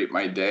leftover rape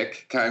my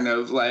dick kind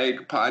of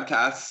like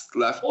podcasts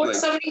left? Or like,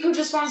 somebody who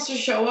just wants to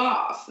show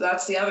off.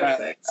 That's the other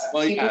thing.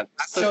 Well, people yeah,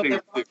 that's the show thing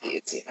their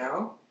bodies, you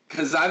know?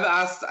 Because I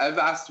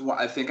asked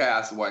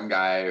one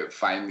guy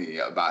finally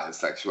about his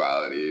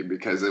sexuality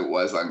because it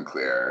was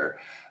unclear,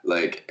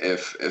 like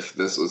if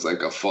this was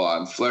like a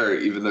full-on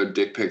flirt, even though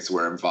dick pics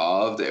were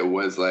involved, it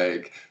was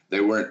like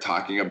they weren't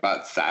talking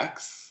about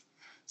sex.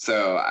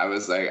 So I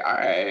was like, all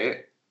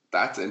right,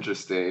 that's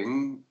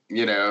interesting,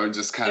 you know,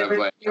 just kind of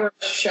like you were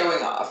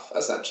showing off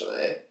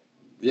essentially.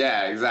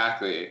 Yeah,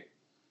 exactly.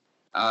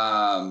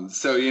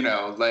 So you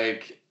know,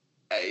 like.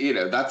 You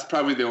know, that's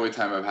probably the only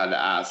time I've had to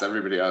ask.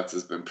 Everybody else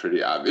has been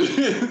pretty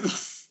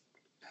obvious.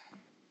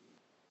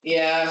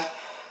 Yeah.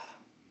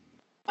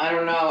 I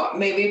don't know.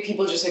 Maybe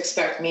people just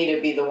expect me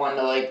to be the one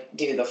to like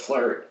do the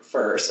flirt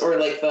first, or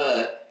like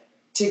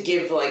to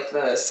give like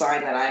the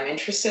sign that I'm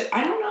interested.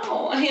 I don't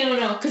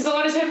know. Because a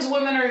lot of times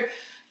women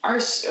are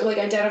like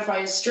identify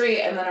as straight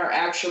and then are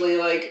actually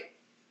like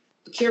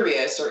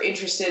curious or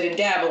interested in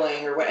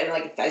dabbling or what, and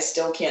like I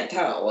still can't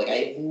tell. Like I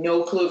have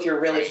no clue if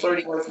you're really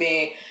flirting with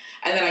me.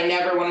 And then I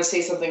never want to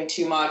say something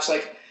too much.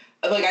 Like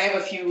I have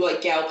a few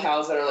like gal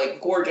pals that are like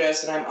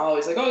gorgeous, and I'm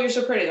always like, oh, you're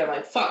so pretty. And I'm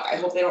like, fuck, I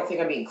hope they don't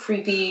think I'm being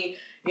creepy.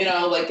 You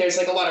know, like there's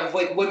like a lot of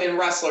like women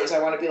wrestlers. I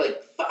want to be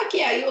like, fuck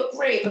yeah, you look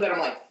great. But then I'm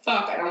like,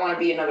 fuck, I don't want to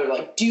be another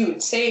like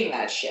dude saying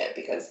that shit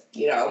because,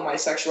 you know, my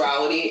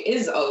sexuality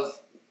is of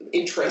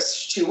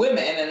interest to women.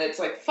 And it's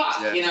like,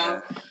 fuck, you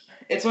know,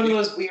 it's one of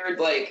those weird,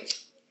 like,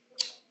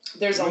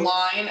 there's a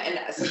line and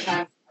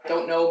sometimes I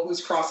don't know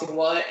who's crossing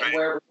what and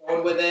where we're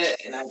going with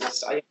it, and I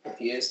get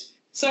confused.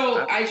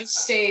 So I just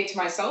stay to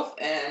myself,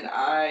 and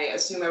I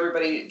assume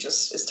everybody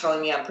just is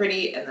telling me I'm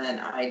pretty, and then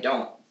I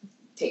don't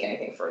take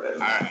anything further than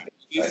that.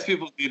 These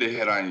people need to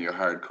hit on you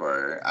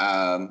hardcore.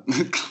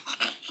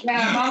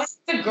 Yeah, mom's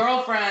a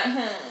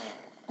girlfriend.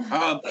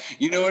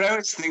 You know what I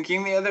was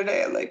thinking the other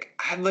day?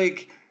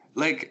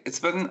 Like it's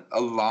been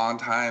a long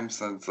time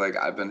since like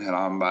I've been hit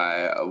on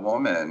by a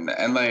woman,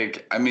 and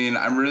like I mean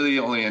I'm really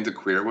only into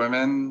queer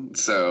women,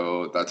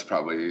 so that's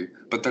probably.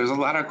 But there's a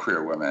lot of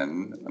queer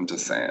women. I'm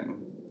just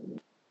saying.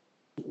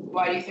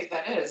 Why do you think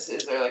that is?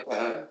 Is there like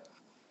a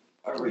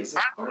reason?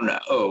 I don't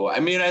know.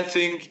 I mean, I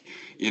think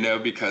you know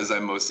because I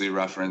mostly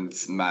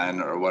reference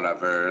men or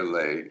whatever.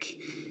 Like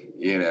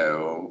you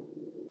know.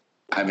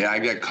 I mean, I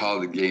get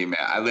called a gay man.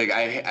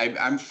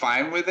 I'm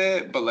fine with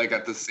it, but like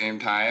at the same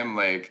time,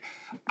 like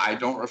I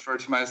don't refer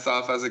to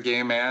myself as a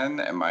gay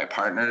man, and my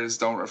partners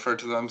don't refer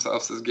to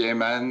themselves as gay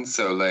men.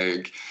 So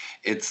like,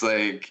 it's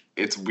like,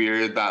 it's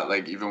weird that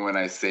like even when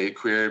I say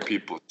queer,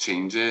 people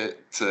change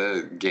it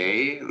to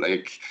gay.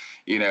 Like,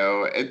 you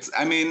know,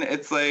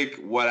 it's like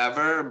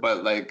whatever,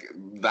 but like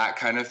that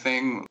kind of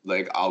thing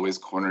like always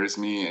corners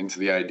me into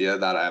the idea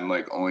that I'm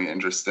like only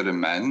interested in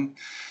men.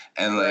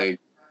 And like,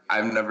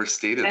 I've never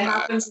stated that. It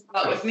happens a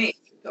lot with me.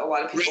 A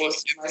lot of people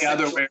It's the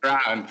other way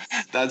around.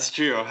 That's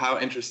true. How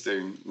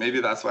interesting.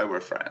 Maybe that's why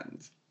we're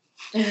friends.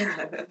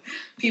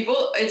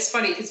 People, it's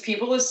funny because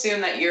people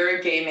assume that you're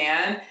a gay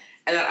man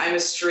and that I'm a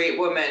straight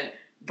woman,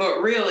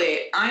 but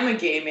really, I'm a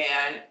gay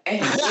man.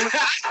 And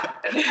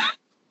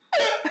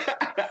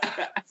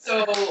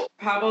so,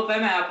 how about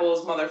them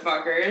apples,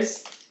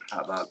 motherfuckers? How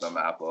about them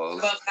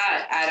apples? How about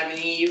that, Adam and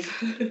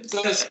Eve?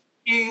 So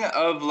speaking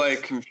of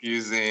like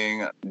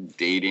confusing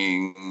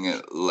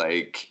dating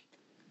like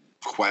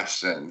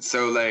questions,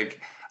 so like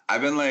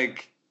I've been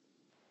like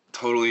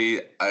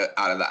totally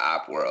out of the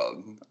app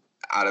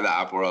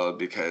world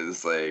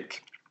because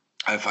like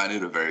I find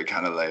it a very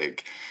kind of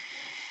like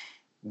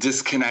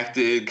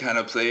disconnected kind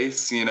of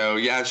place, you know.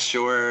 Yeah,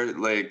 sure,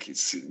 like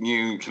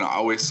you can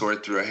always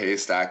sort through a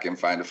haystack and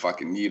find a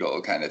fucking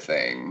needle kind of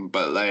thing,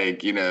 but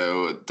like, you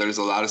know, there's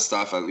a lot of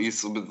stuff, at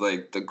least with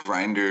like the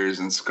grinders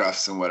and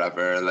scruffs and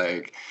whatever,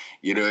 like,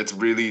 you know, it's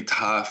really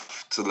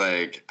tough to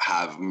like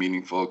have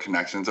meaningful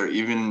connections or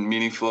even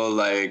meaningful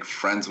like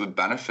friends with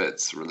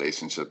benefits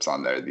relationships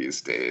on there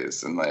these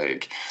days. And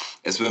like,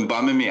 it's been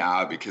bumming me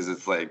out because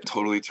it's like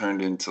totally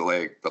turned into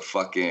like the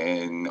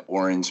fucking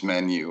orange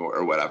menu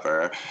or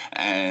whatever.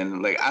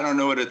 And like, I don't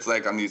know what it's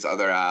like on these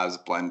other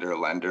apps, Blender,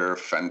 Lender,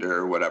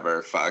 Fender,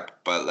 whatever,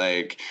 fuck. But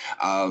like,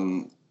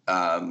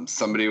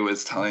 somebody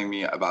was telling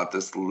me about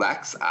this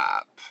Lex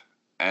app.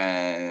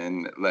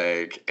 And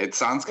like, it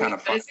sounds kind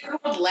of fun. Is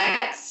it called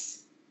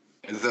Lex?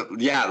 Is it?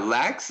 Yeah,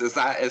 Lex. Is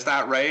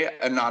that right?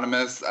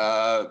 Anonymous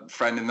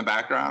friend in the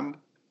background.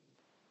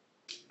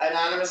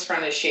 Anonymous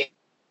friend is shaking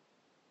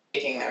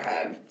their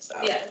head. So.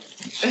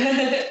 Yes.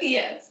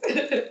 Yes.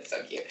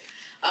 So cute.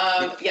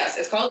 Yes,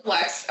 it's called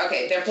Lex.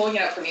 Okay, they're pulling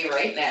it up for me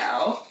right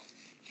now.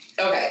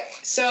 Okay,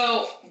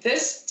 so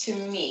this to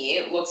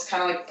me looks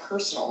kind of like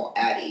personal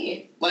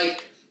Addy.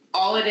 Like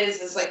all it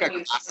is like a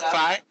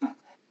classified.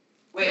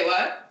 Wait,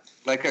 what?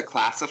 Like a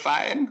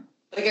classified?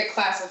 Like a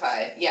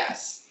classified,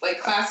 yes. Like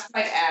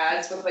classified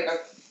ads with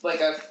like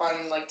a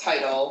fun like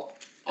title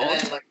and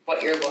then like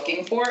what you're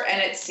looking for,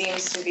 and it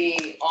seems to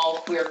be all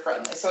queer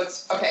friendly. So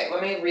it's okay,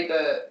 let me read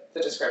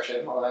the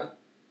description. Hold on.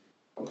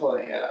 I'm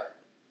pulling it up.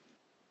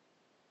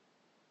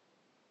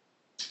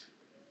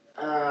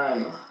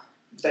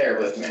 Bear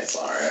with me,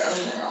 sorry. I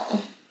don't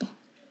know.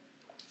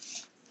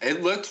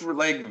 It looked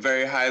like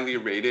very highly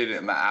rated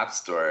in the App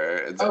Store.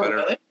 It's better.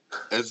 Really?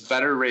 It's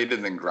better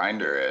rated than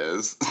Grindr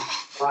is.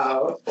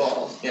 Wow.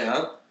 Well, you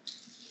know.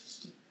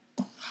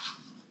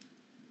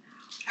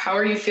 How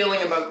are you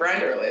feeling about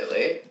Grindr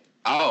lately?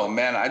 Oh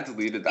man, I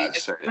deleted that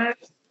shit.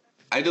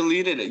 I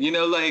deleted it. You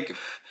know, like,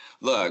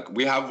 look,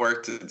 we have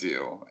work to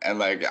do. And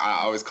like,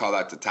 I always call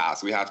that the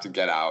task. We have to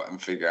get out and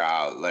figure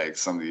out like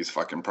some of these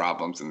fucking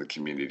problems in the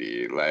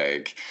community.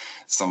 Like,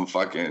 some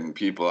fucking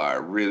people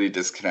are really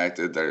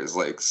disconnected. There's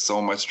like so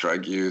much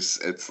drug use.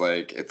 It's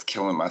like, it's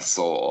killing my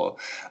soul.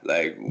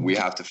 Like, we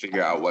have to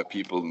figure out what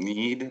people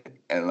need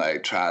and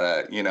like try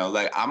to, you know,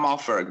 like, I'm all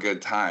for a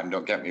good time.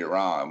 Don't get me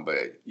wrong,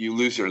 but you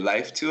lose your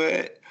life to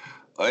it.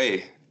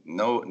 Hey,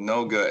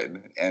 no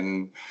good.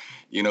 And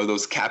you know,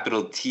 those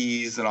capital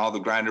T's and all the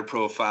Grindr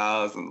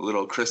profiles and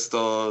little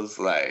crystals,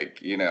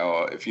 like, you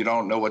know, if you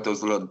don't know what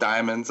those little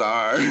diamonds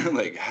are,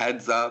 like,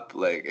 heads up,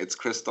 like, it's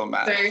crystal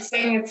meth. So you're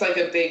saying it's like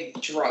a big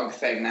drug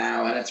thing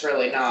now, and it's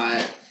really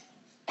not.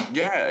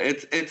 Yeah,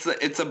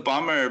 it's a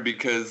bummer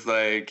because,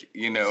 like,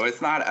 you know,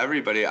 it's not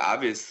everybody,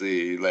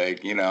 obviously.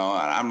 Like, you know,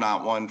 I'm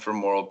not one for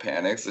moral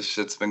panics. This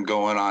shit's been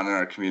going on in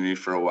our community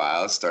for a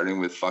while, starting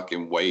with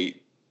fucking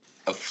white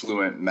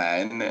affluent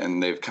men,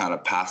 and they've kind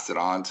of passed it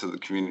on to the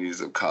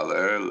communities of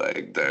color,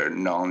 like they're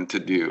known to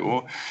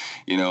do,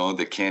 you know,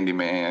 the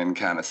Candyman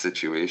kind of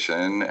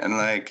situation. And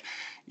like,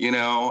 you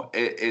know,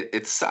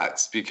 it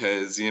sucks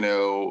because, you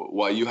know,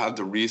 while you have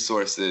the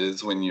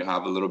resources, when you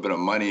have a little bit of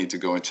money to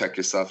go and check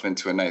yourself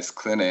into a nice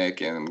clinic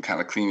and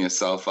kind of clean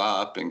yourself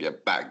up and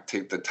get back,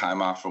 take the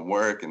time off from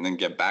work and then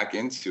get back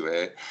into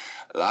it,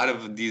 a lot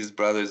of these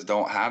brothers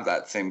don't have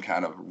that same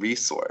kind of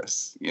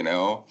resource, you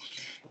know.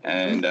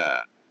 And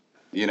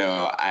you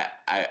know,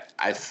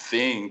 I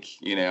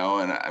think, you know,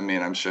 and I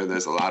mean, I'm sure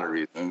there's a lot of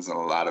reasons, and a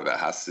lot of it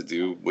has to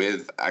do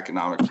with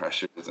economic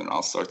pressures and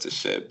all sorts of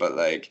shit. But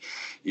like,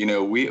 you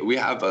know, we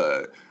have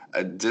a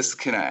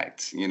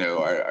disconnect. You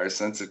know, our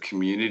sense of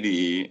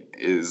community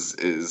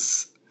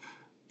is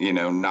you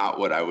know, not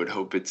what I would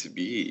hope it to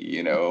be.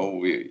 You know,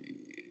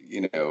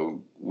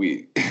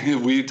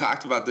 we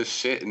talked about this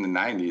shit in the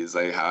 90s,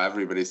 like how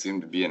everybody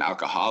seemed to be an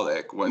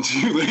alcoholic once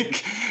you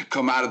like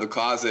come out of the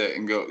closet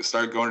and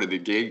start going to the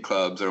gay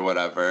clubs or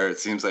whatever. It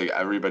seems like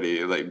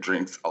everybody like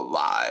drinks a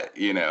lot,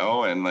 you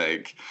know. And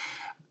like,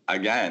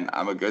 again,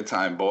 I'm a good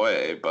time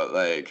boy, but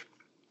like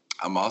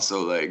I'm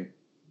also like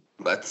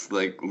let's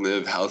like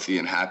live healthy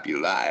and happy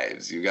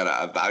lives. You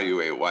gotta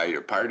evaluate why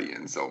you're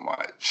partying so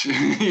much,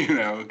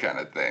 kind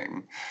of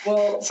thing.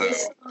 Well,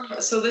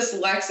 this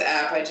Lex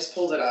app, I just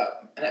pulled it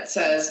up, and it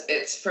says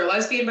it's for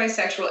lesbian,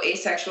 bisexual,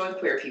 asexual, and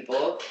queer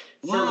people,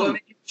 for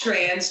women,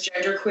 trans,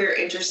 genderqueer,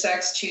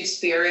 intersex,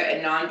 two-spirit,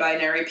 and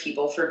non-binary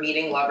people for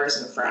meeting lovers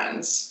and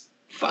friends.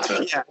 Fuck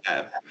yeah.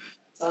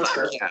 Sounds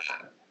perfect. Yeah.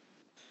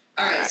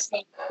 All right,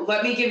 so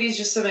let me give you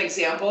just some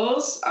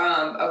examples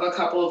of a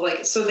couple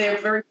of so they're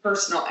very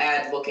personal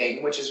ad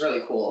looking, which is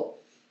really cool.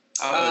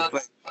 Oh, it's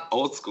like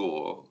old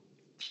school.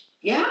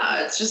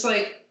 Yeah, it's just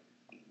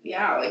you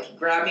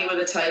grab me with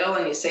a title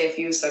and you say a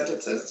few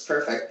sentences. It's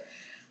perfect.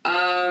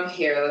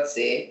 Here, let's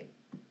see.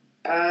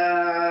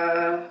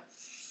 I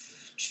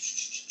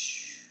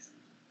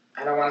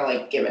don't want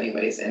to give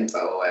anybody's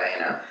info away,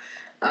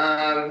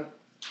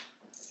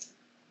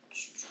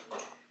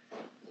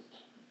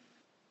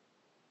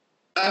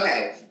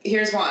 Okay,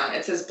 here's one.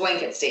 It says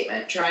blanket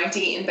statement. Trying to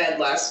eat in bed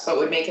less, but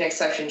would make an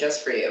exception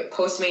just for you.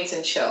 Postmates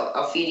and chill.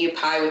 I'll feed you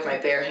pie with my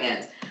bare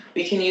hands.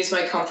 We can use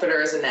my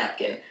comforter as a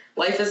napkin.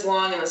 Life is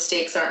long and the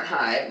stakes aren't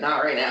high.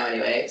 Not right now,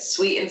 anyway.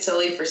 Sweet and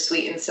silly for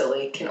sweet and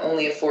silly. Can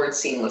only afford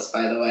seamless,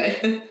 by the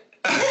way.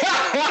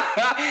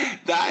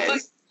 That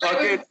is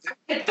fucking...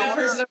 That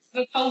person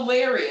is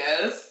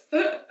hilarious.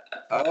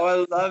 Oh,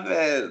 I love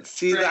it.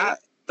 See, right?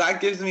 that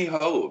gives me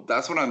hope.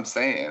 That's what I'm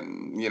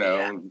saying,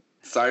 Yeah.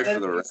 Sorry for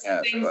the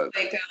rant. Things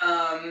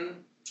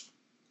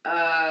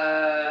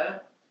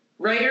but...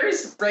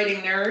 writers, writing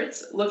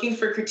nerds, looking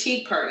for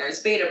critique partners,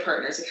 beta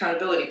partners,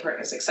 accountability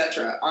partners,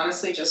 etc.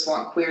 Honestly, just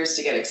want queers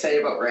to get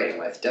excited about writing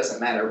with. Doesn't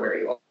matter where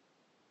you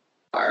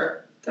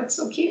are. That's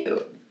so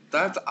cute.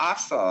 That's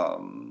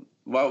awesome.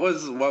 What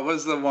was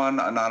the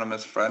one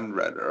anonymous friend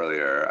read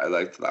earlier? I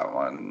liked that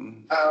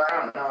one. Oh, I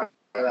don't know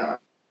where that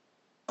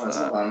one was.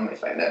 Hold on, let me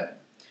find it.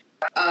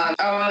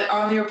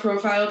 On your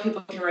profile,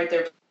 people can write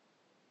their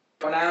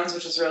pronouns,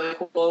 which is really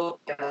cool.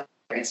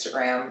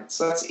 Instagram,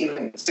 so that's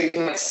even so you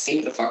can see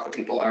who the fuck the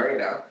people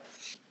are,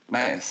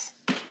 Nice.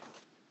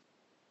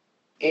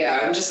 Yeah,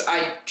 I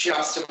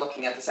just am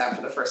looking at this app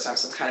for the first time,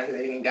 so I'm kind of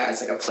giving you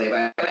guys a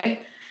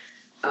play-by-play.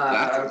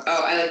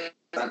 I like.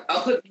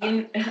 I'll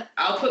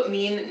put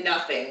mean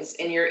nothings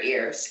in your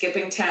ear.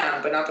 Skipping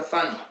town, but not the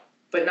fun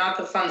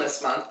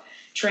this month.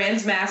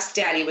 Trans masked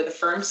daddy with a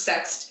firm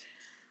sext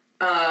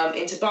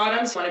into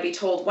bottoms. Want to be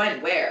told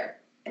when, where,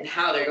 and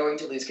how they're going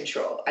to lose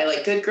control. I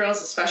like good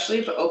girls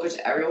especially, but open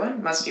to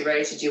everyone. Must be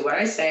ready to do what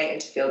I say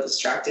and to feel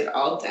distracted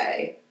all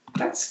day.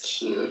 That's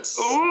cute.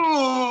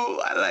 Ooh,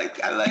 I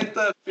like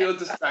the feel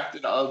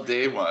distracted all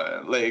day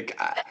one.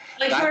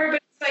 Her,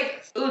 but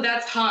it's ooh,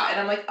 that's hot, and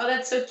I'm like, oh,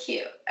 that's so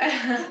cute.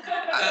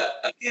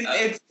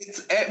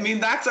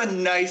 That's a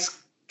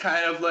nice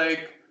kind of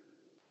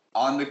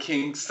on the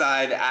kink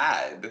side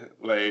ad.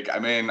 I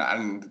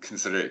don't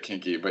consider it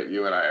kinky, but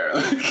you and I are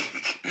All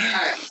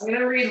right, I'm going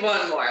to read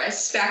one more.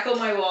 Spackle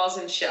my walls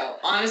and chill.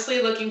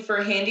 Honestly, looking for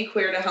a handy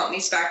queer to help me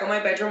spackle my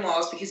bedroom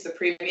walls because the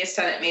previous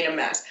tenant made a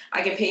mess.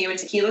 I can pay you in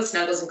tequila,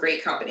 snuggles, and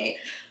great company.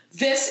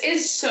 This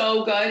is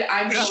so good.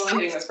 I'm totally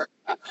hitting this person.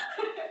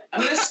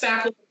 I'm going to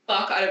spackle the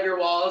fuck out of your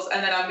walls,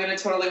 and then I'm going to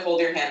totally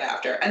hold your hand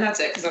after. And that's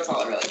it, because that's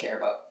all I really care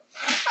about.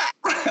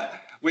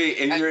 Wait,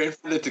 and you're in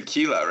for the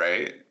tequila,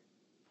 right?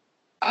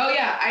 Oh,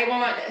 yeah, I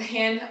want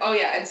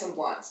and some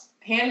blunts.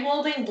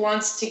 Hand-holding,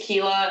 blunts,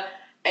 tequila,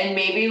 and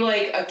maybe,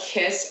 a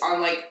kiss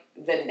on,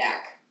 the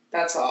neck.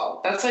 That's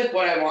all. That's,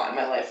 what I want in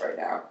my life right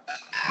now.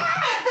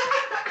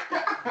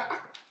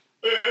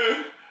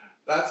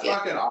 That's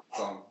fucking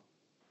awesome.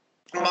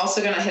 I'm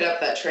also going to hit up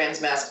that trans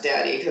masked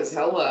daddy, because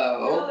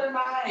hello. No, they're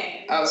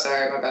mine. Oh,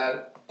 sorry, my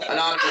bad.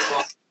 Anonymous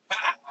one.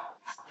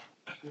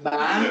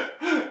 My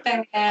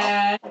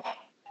bad.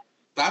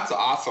 That's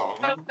awesome.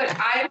 No, but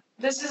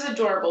this is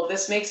adorable.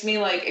 This makes me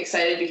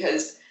excited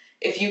because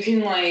if you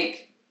can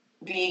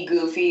be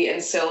goofy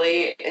and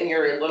silly in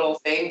your little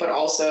thing, but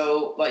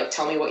also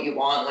tell me what you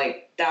want,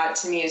 that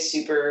to me is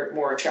super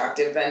more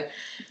attractive than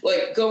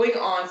going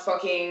on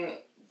fucking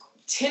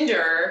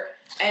Tinder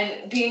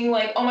and being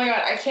oh my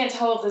God, I can't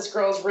tell if this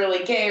girl's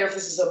really gay or if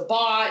this is a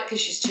bot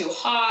because she's too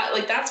hot.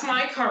 That's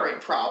my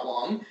current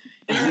problem.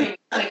 You know what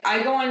I mean?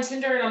 I go on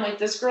Tinder and I'm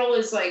this girl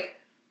is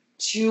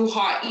too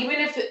hot, even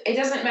if it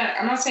doesn't matter.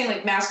 I'm not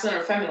saying masculine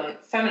or feminine.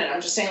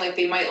 I'm just saying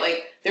they might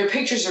their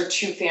pictures are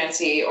too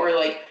fancy or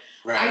right.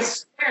 I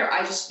swear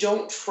I just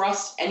don't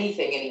trust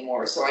anything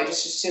anymore. So I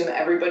just assume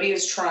everybody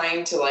is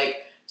trying to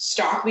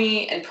stalk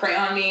me and prey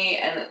on me,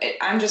 and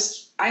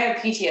I have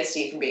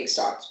PTSD from being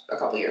stalked a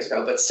couple years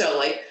ago, but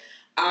still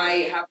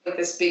I have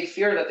this big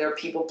fear that there are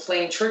people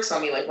playing tricks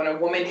on me. When a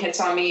woman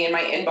hits on me in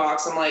my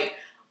inbox, I'm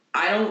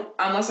I don't,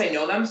 unless I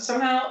know them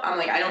somehow, I'm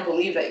I don't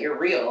believe that you're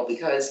real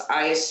because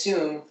I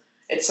assume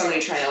it's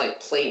somebody trying to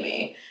play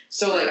me.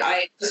 So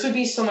this would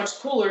be so much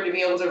cooler to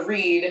be able to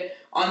read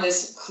on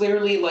this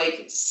clearly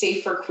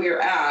safe for queer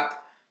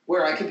app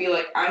where I could be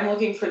I'm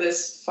looking for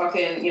this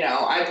fucking,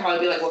 I'd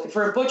probably be looking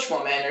for a butch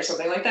woman or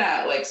something like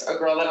that. A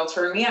girl that'll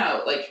turn me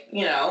out,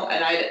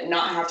 and I'd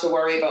not have to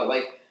worry about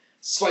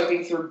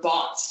swiping through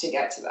bots to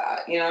get to that,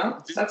 you know?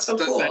 That's so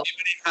cool.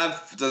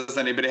 Does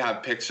anybody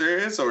have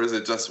pictures, or is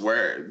it just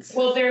words?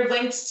 Well, they're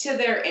linked to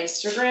their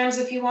Instagrams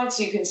if you want,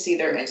 so you can see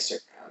their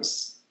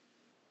Instagrams.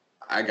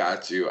 I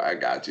got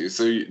you.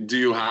 So do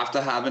you have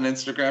to have an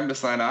Instagram to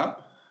sign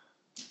up?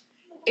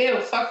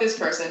 Ew, fuck this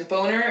person.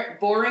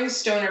 Boring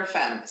stoner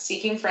femme,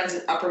 seeking friends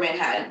in Upper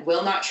Manhattan,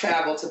 will not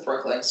travel to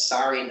Brooklyn.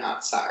 Sorry,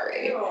 not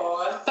sorry.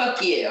 Aww.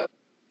 Fuck you.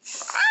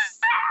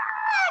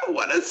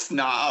 What a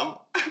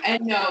snob.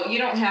 And no, you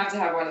don't have to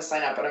have one to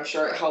sign up, but I'm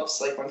sure it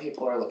helps, like, when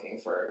people are looking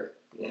for,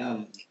 you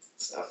know,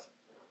 stuff.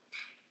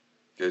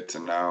 Good to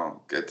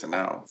know.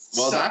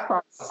 Well, that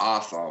sounds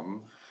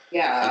awesome.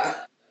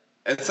 Yeah.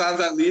 It sounds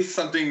at least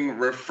something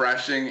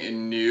refreshing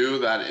and new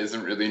that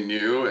isn't really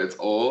new. It's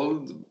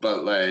old,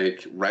 but,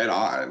 like, right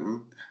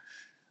on.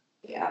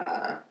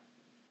 Yeah.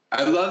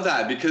 I love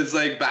that because,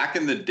 like, back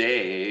in the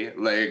day,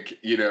 like,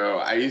 you know,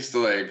 I used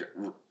to,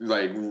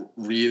 like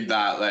read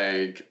that,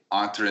 like,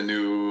 Entre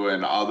Nous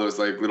and all those,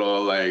 like,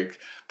 little, like,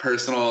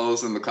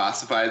 personals in the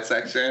classified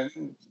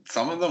section.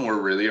 Some of them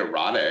were really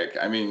erotic.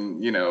 I mean,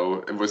 you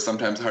know, it was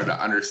sometimes hard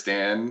to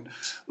understand,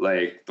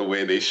 like, the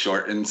way they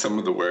shortened some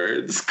of the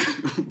words.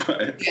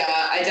 But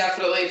Yeah, I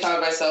definitely found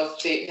myself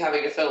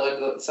having to fill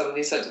in some of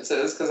these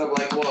sentences because I'm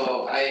like,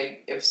 whoa, I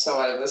am so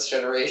out of this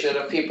generation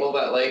of people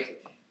that,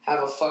 like,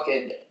 have a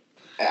fucking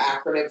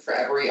acronym for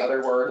every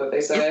other word that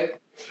they say.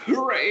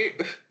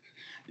 Right.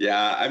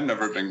 Yeah, I've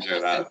never been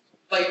good at that.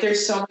 Like,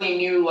 there's so many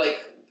new,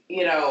 like,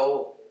 you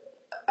know,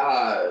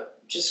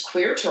 just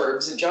queer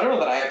terms in general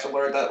that I have to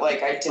learn that,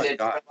 like, I didn't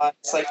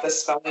realize, like, the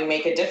spelling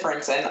make a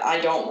difference, and I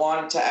don't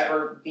want to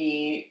ever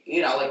be,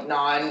 you know, like,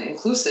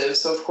 non-inclusive,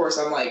 so of course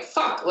I'm like,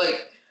 fuck,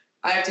 like,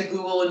 I have to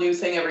Google a new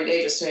thing every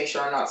day just to make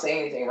sure I'm not saying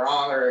anything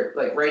wrong or,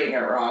 like, writing it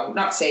wrong.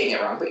 Not saying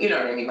it wrong, but you know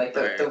what I mean, like,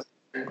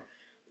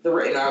 the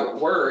written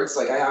out words,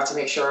 like, I have to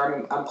make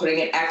sure I'm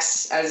putting an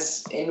X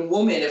as in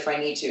woman if I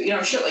need to, you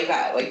know, shit like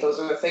that. Like, those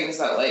are the things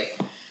that, like,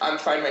 I'm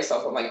finding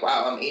myself, I'm like,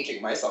 wow, I'm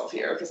aging myself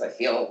here because I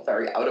feel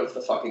very out of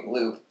the fucking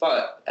loop.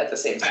 But at the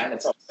same time,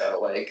 it's also,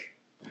 like,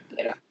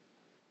 you know.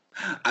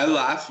 I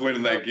laugh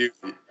when, like,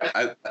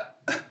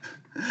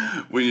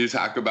 when you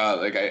talk about,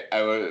 like,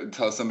 I would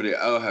tell somebody,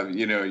 oh, have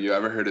you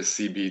ever heard of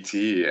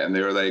CBT? And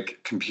they were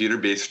like,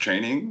 computer-based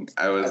training?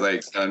 I was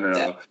like,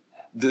 no.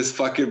 This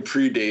fucking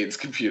predates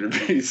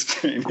computer-based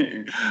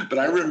training. But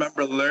I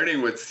remember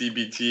learning what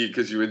CBT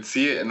because you would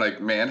see it in,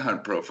 like,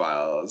 manhunt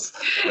profiles.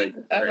 Like,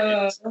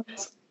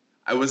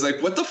 I was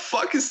like, what the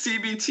fuck is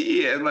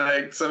CBT? And,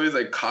 like, somebody's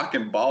like, cock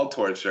and ball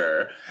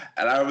torture.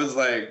 And I was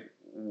like,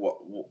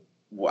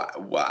 why?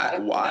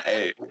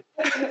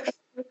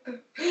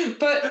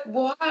 But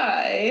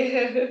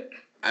why?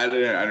 I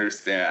didn't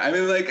understand. I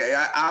mean, like,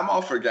 I'm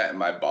all for getting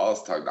my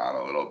balls tugged on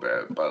a little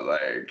bit, but,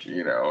 like,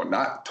 you know,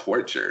 not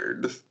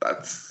tortured.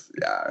 That's,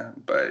 yeah.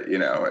 But, you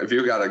know, if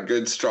you got a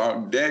good,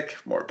 strong dick,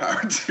 more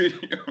power to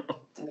you.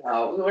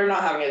 No, we're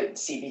not having a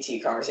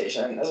CBT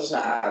conversation. This is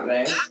not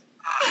happening.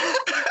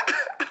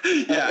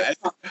 Yeah.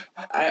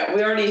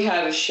 We already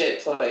had a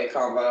shit play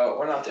combo.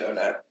 We're not doing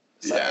it.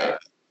 So. Yeah.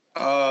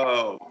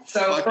 Oh.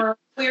 So for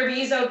queer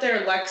bees out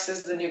there, Lex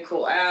is the new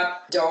cool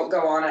app. Don't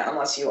go on it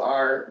unless you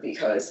are,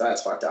 because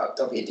that's fucked up.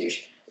 Don't be a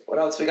douche. What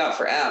else we got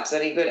for apps?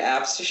 Any good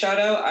apps to shout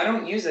out? I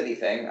don't use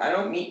anything. I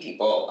don't meet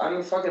people. I'm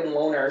a fucking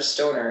loner,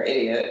 stoner,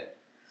 idiot.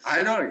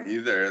 I don't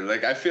either.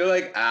 Like, I feel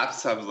like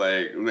apps have,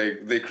 like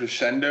they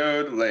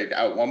crescendoed. Like,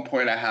 at one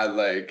point I had,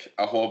 like,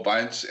 a whole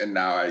bunch, and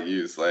now I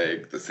use,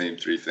 like, the same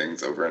 3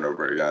 things over and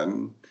over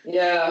again.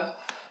 Yeah.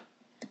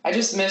 I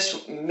just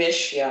miss when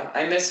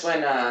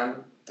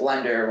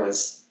Blender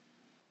was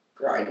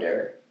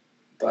Grindr,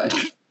 but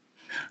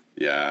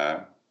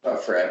yeah.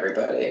 But for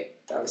everybody,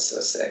 that was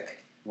so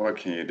sick. What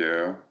can you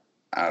do?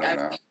 I don't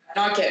know.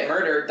 Not get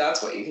murdered.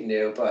 That's what you can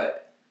do.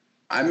 But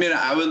I mean,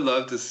 I would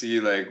love to see,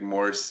 like,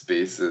 more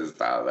spaces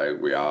that, like,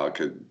 we all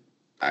could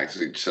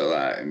actually chill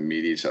at and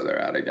meet each other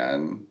at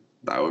again.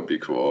 That would be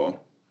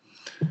cool.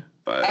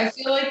 But I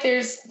feel like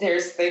there's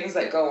things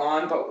that go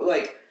on, but,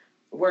 like,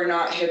 we're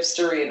not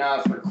hipstery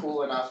enough or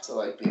cool enough to,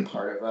 like, be a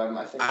part of them.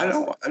 I think I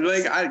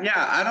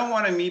don't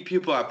want to meet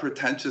people at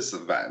pretentious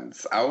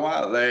events. I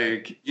want,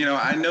 like, you know,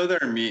 I know there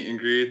are meet and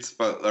greets,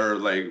 or,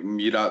 like,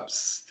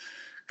 meetups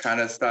kind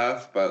of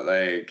stuff, but,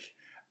 like,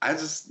 I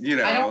just, you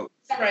know, I don't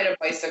ride a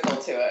bicycle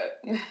to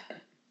it.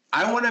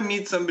 I want to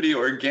meet somebody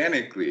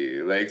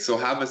organically, like, so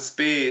have a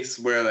space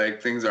where,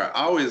 like, things are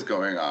always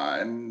going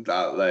on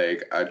that,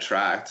 like,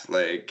 attract,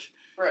 like,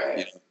 right.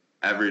 You know,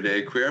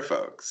 everyday queer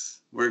folks.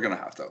 We're going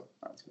to have to.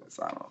 I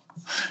don't know.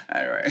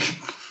 Anyway.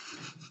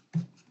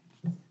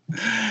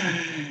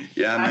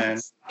 Yeah, man.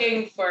 I'm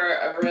looking for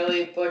a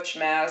really butch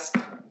mask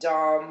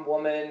dom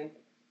woman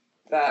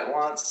that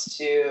wants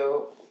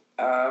to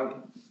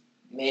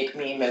make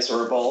me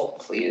miserable.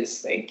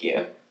 Please. Thank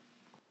you.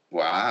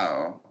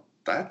 Wow.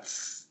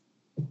 That's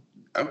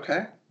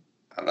okay.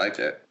 I like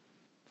it.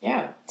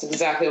 Yeah. It's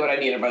exactly what I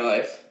need in my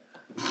life.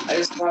 I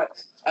just want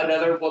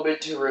another woman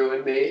to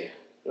ruin me.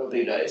 It'll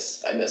be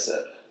nice. I miss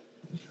it.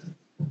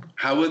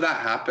 How would that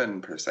happen,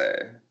 per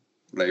se?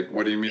 Like,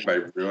 what do you mean by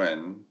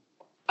ruin?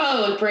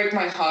 Oh, like break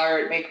my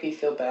heart, make me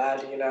feel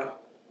bad, you know?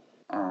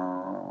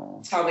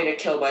 Oh. Tell me to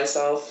kill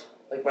myself,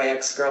 like my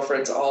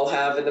ex-girlfriends all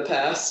have in the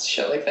past,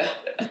 shit like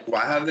that.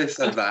 Why have they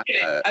said that?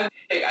 I'm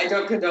kidding. I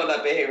don't condone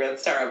that behavior.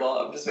 It's terrible.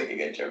 I'm just making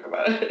a joke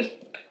about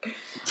it.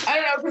 I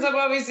don't know, because I'm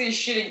obviously a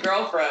shitty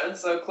girlfriend,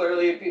 so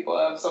clearly people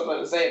have something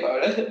to say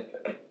about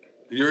it.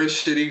 You're a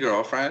shitty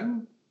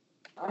girlfriend?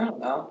 I don't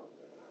know.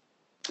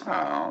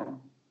 Oh,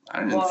 I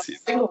didn't Well, see I'm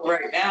single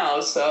right now,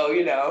 so,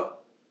 you know.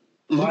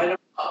 Light 'em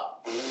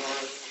up.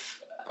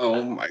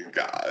 Oh my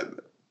God.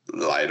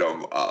 Light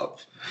them up.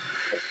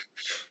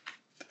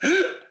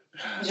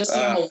 Just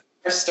I'm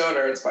a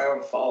stoner. It's my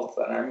own fault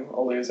that I'm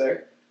a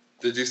loser.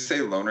 Did you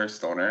say loner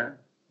stoner?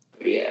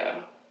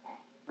 Yeah.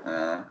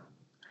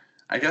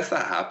 I guess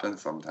that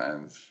happens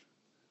sometimes.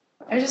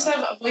 I'm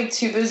like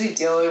too busy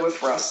dealing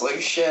with wrestling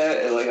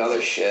shit and like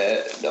other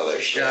shit and other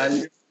shit.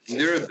 Yeah,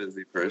 you're a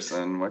busy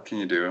person. What can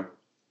you do?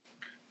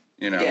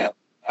 You know. Yeah.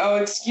 Oh,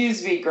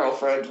 excuse me,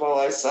 girlfriend, while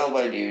I sell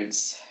my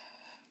nudes.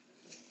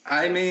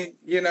 I mean,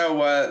 you know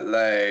what?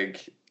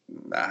 Like,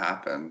 that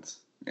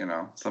happens. You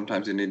know,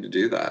 sometimes you need to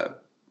do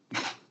that.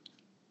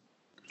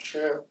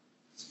 True.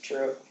 It's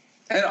true.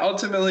 And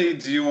ultimately,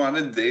 do you want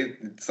to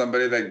date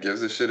somebody that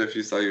gives a shit if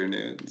you sell your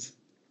nudes?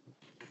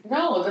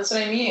 No, that's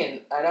what I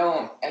mean.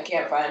 I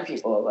can't find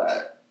people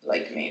that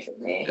like me for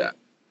me. Yeah.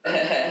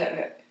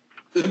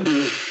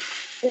 They're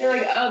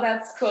like, oh,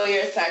 that's cool.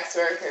 You're a sex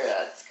worker.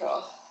 That's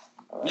cool.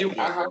 Like, You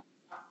will.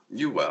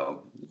 You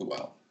will. You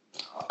will.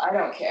 I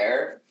don't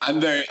care.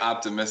 I'm very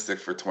optimistic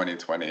for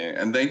 2020,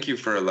 and thank you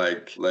for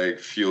like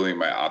fueling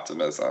my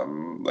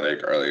optimism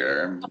like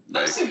earlier.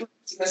 I'm super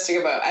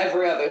optimistic about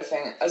every other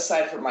thing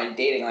aside from my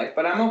dating life,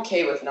 but I'm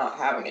okay with not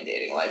having a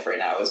dating life right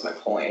now. Is my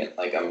point.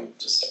 Like I'm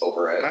just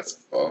over it.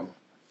 That's cool.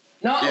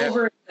 Not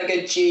over it like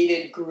a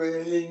jaded,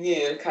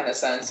 gray kind of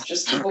sense.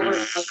 Just over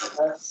it.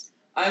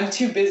 I'm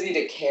too busy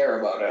to care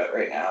about it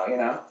right now. You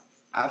know.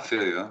 I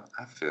feel you.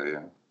 I feel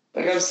you.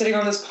 Like I'm sitting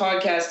on this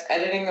podcast,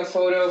 editing a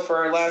photo for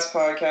our last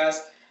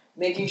podcast,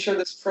 making sure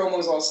this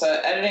promo's all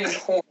set, editing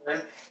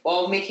porn,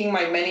 while making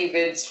my many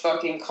vids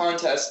fucking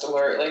contest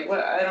alert. Like,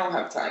 what? I don't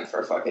have time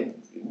for fucking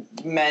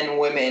men,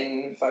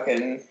 women,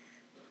 fucking.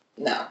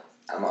 No,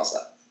 I'm all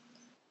set.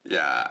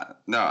 Yeah.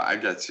 No, I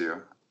get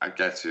you. I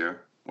get you.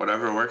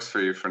 Whatever works for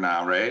you for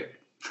now, right?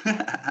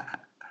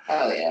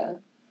 Hell yeah.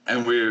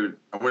 And we're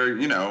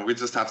you know, we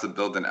just have to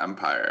build an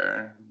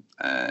empire.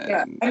 And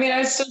Yeah, I mean,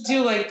 I still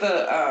do like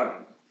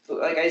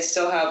I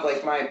still have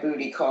like my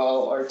booty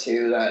call or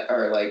two that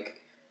are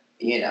like,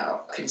 you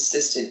know,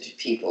 consistent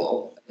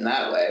people in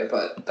that way,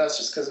 but that's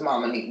just because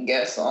mama can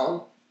guess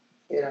on,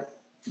 you know.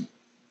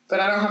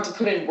 But I don't have to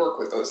put in work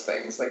with those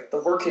things. Like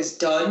the work is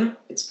done.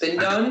 It's been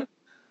done.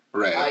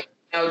 right. I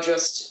now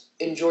just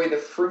enjoy the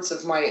fruits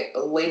of my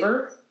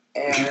labor,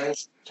 and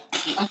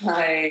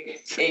I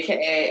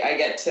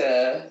get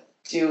to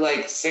do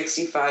like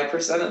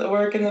 65% of the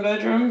work in the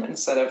bedroom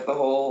instead of the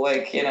whole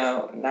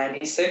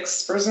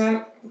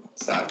 96%.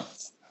 So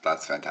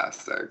that's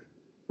fantastic.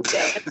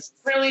 Yeah, it's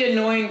a really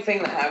annoying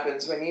thing that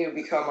happens when you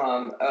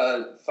become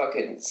a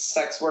fucking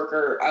sex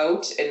worker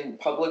out and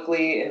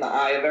publicly in the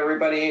eye of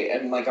everybody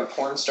and like a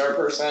porn star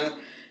person,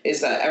 is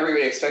that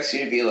everybody expects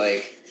you to be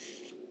like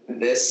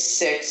this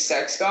sick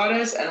sex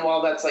goddess, and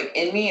while that's like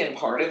in me and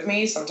part of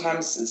me,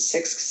 sometimes the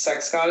sick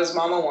sex goddess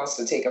mama wants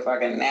to take a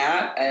fucking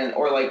nap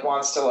or like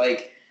wants to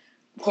like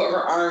put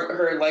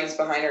her legs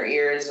behind her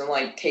ears and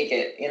like take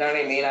it, you know what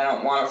I mean? I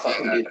don't want to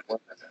fucking do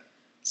that.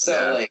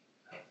 So like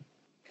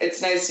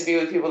it's nice to be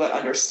with people that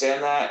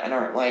understand that and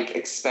aren't like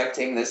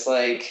expecting this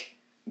like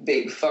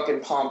big fucking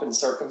pomp and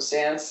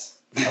circumstance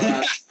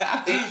around.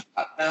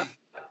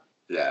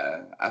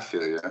 Yeah, I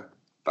feel you.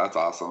 That's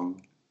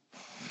awesome.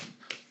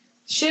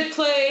 Shit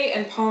play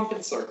and pomp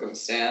and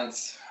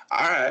circumstance.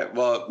 All right.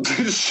 Well,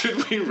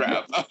 should we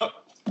wrap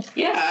up?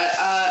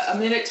 Yeah. A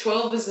minute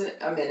 12 is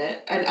a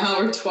minute. An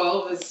hour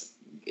 12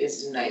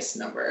 is a nice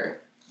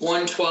number.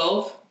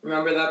 112.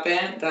 Remember that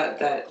band?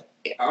 That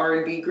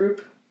R&B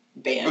group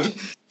band?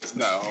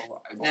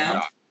 No.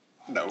 No.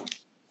 No.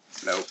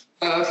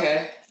 Oh,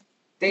 okay.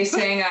 They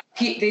sang.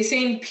 They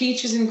sang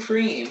 "Peaches and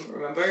Cream."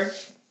 Remember?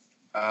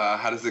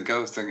 How does it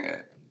go? Sing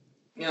it.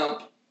 You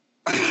know.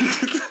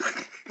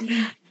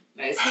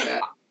 Nice.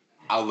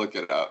 I'll look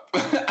it up.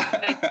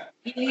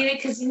 You need it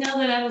because you know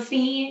that I'm a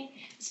fiend.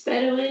 It's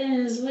better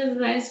when it's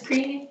with ice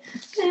cream.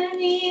 I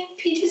need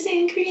peaches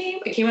and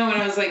cream. It came out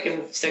when I was like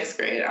in 6th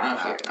grade. I don't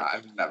know if you know.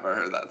 I've never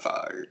heard that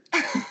song.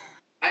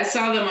 I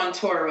saw them on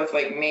tour with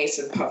like Mace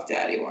and Puff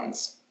Daddy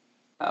once.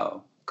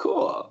 Oh,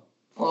 cool.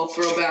 A little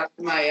throwback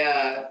to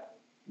my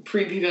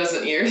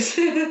prepubescent years.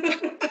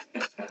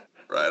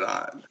 Right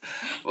on.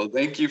 Well,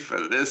 thank you for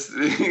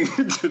listening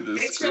to this.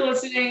 Thanks for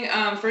listening.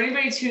 For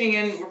anybody tuning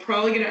in, we're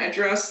probably going to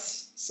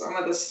address some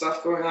of the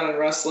stuff going on in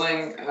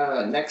wrestling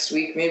next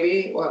week,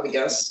 maybe. We'll have a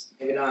guest,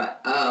 maybe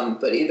not.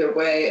 But either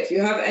way, if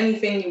you have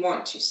anything you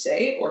want to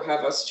say or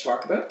have us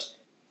talk about,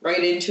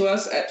 write into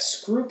us at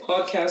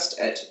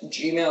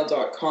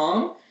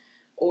screwpodcast@gmail.com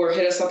or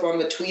hit us up on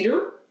the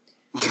Twitter,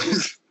 which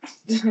is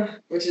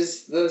which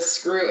is the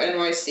Screw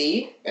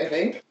NYC, I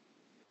think.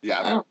 Yeah.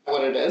 I don't know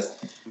what it is.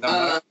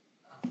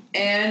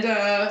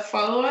 And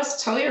follow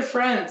us. Tell your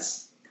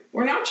friends.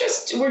 We're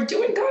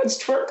doing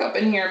God's twerk up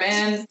in here,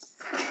 man.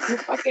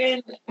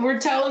 We're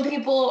telling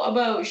people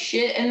about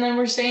shit, and then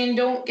we're saying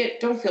don't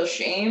feel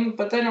shame,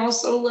 but then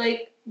also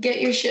like get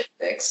your shit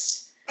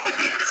fixed.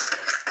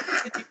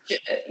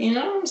 You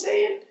know what I'm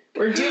saying?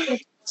 We're doing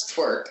God's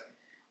twerk.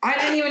 I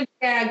didn't even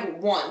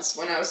gag once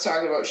when I was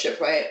talking about shit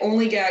play. I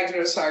only gagged when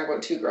I was talking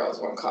about 2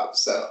 girls, 1 cup.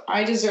 So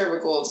I deserve a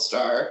gold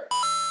star.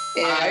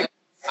 And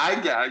I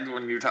gagged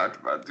when you talked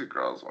about 2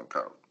 girls, 1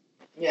 cup.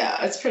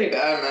 Yeah, it's pretty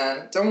bad,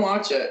 man. Don't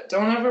watch it.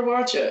 Don't ever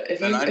watch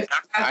it.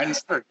 I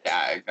never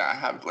gagged. I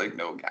have like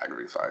no gag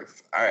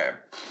reflex. All right.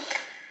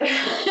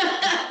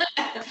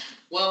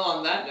 Well,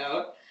 on that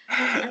note,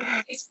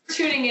 thanks for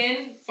tuning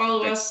in.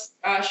 Follow us.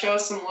 Show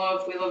us some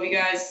love. We love you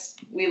guys.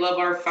 We love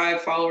our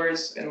 5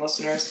 followers and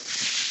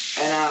listeners.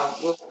 And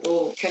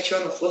we'll catch you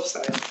on the flip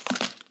side.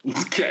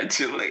 Catch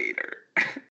you later.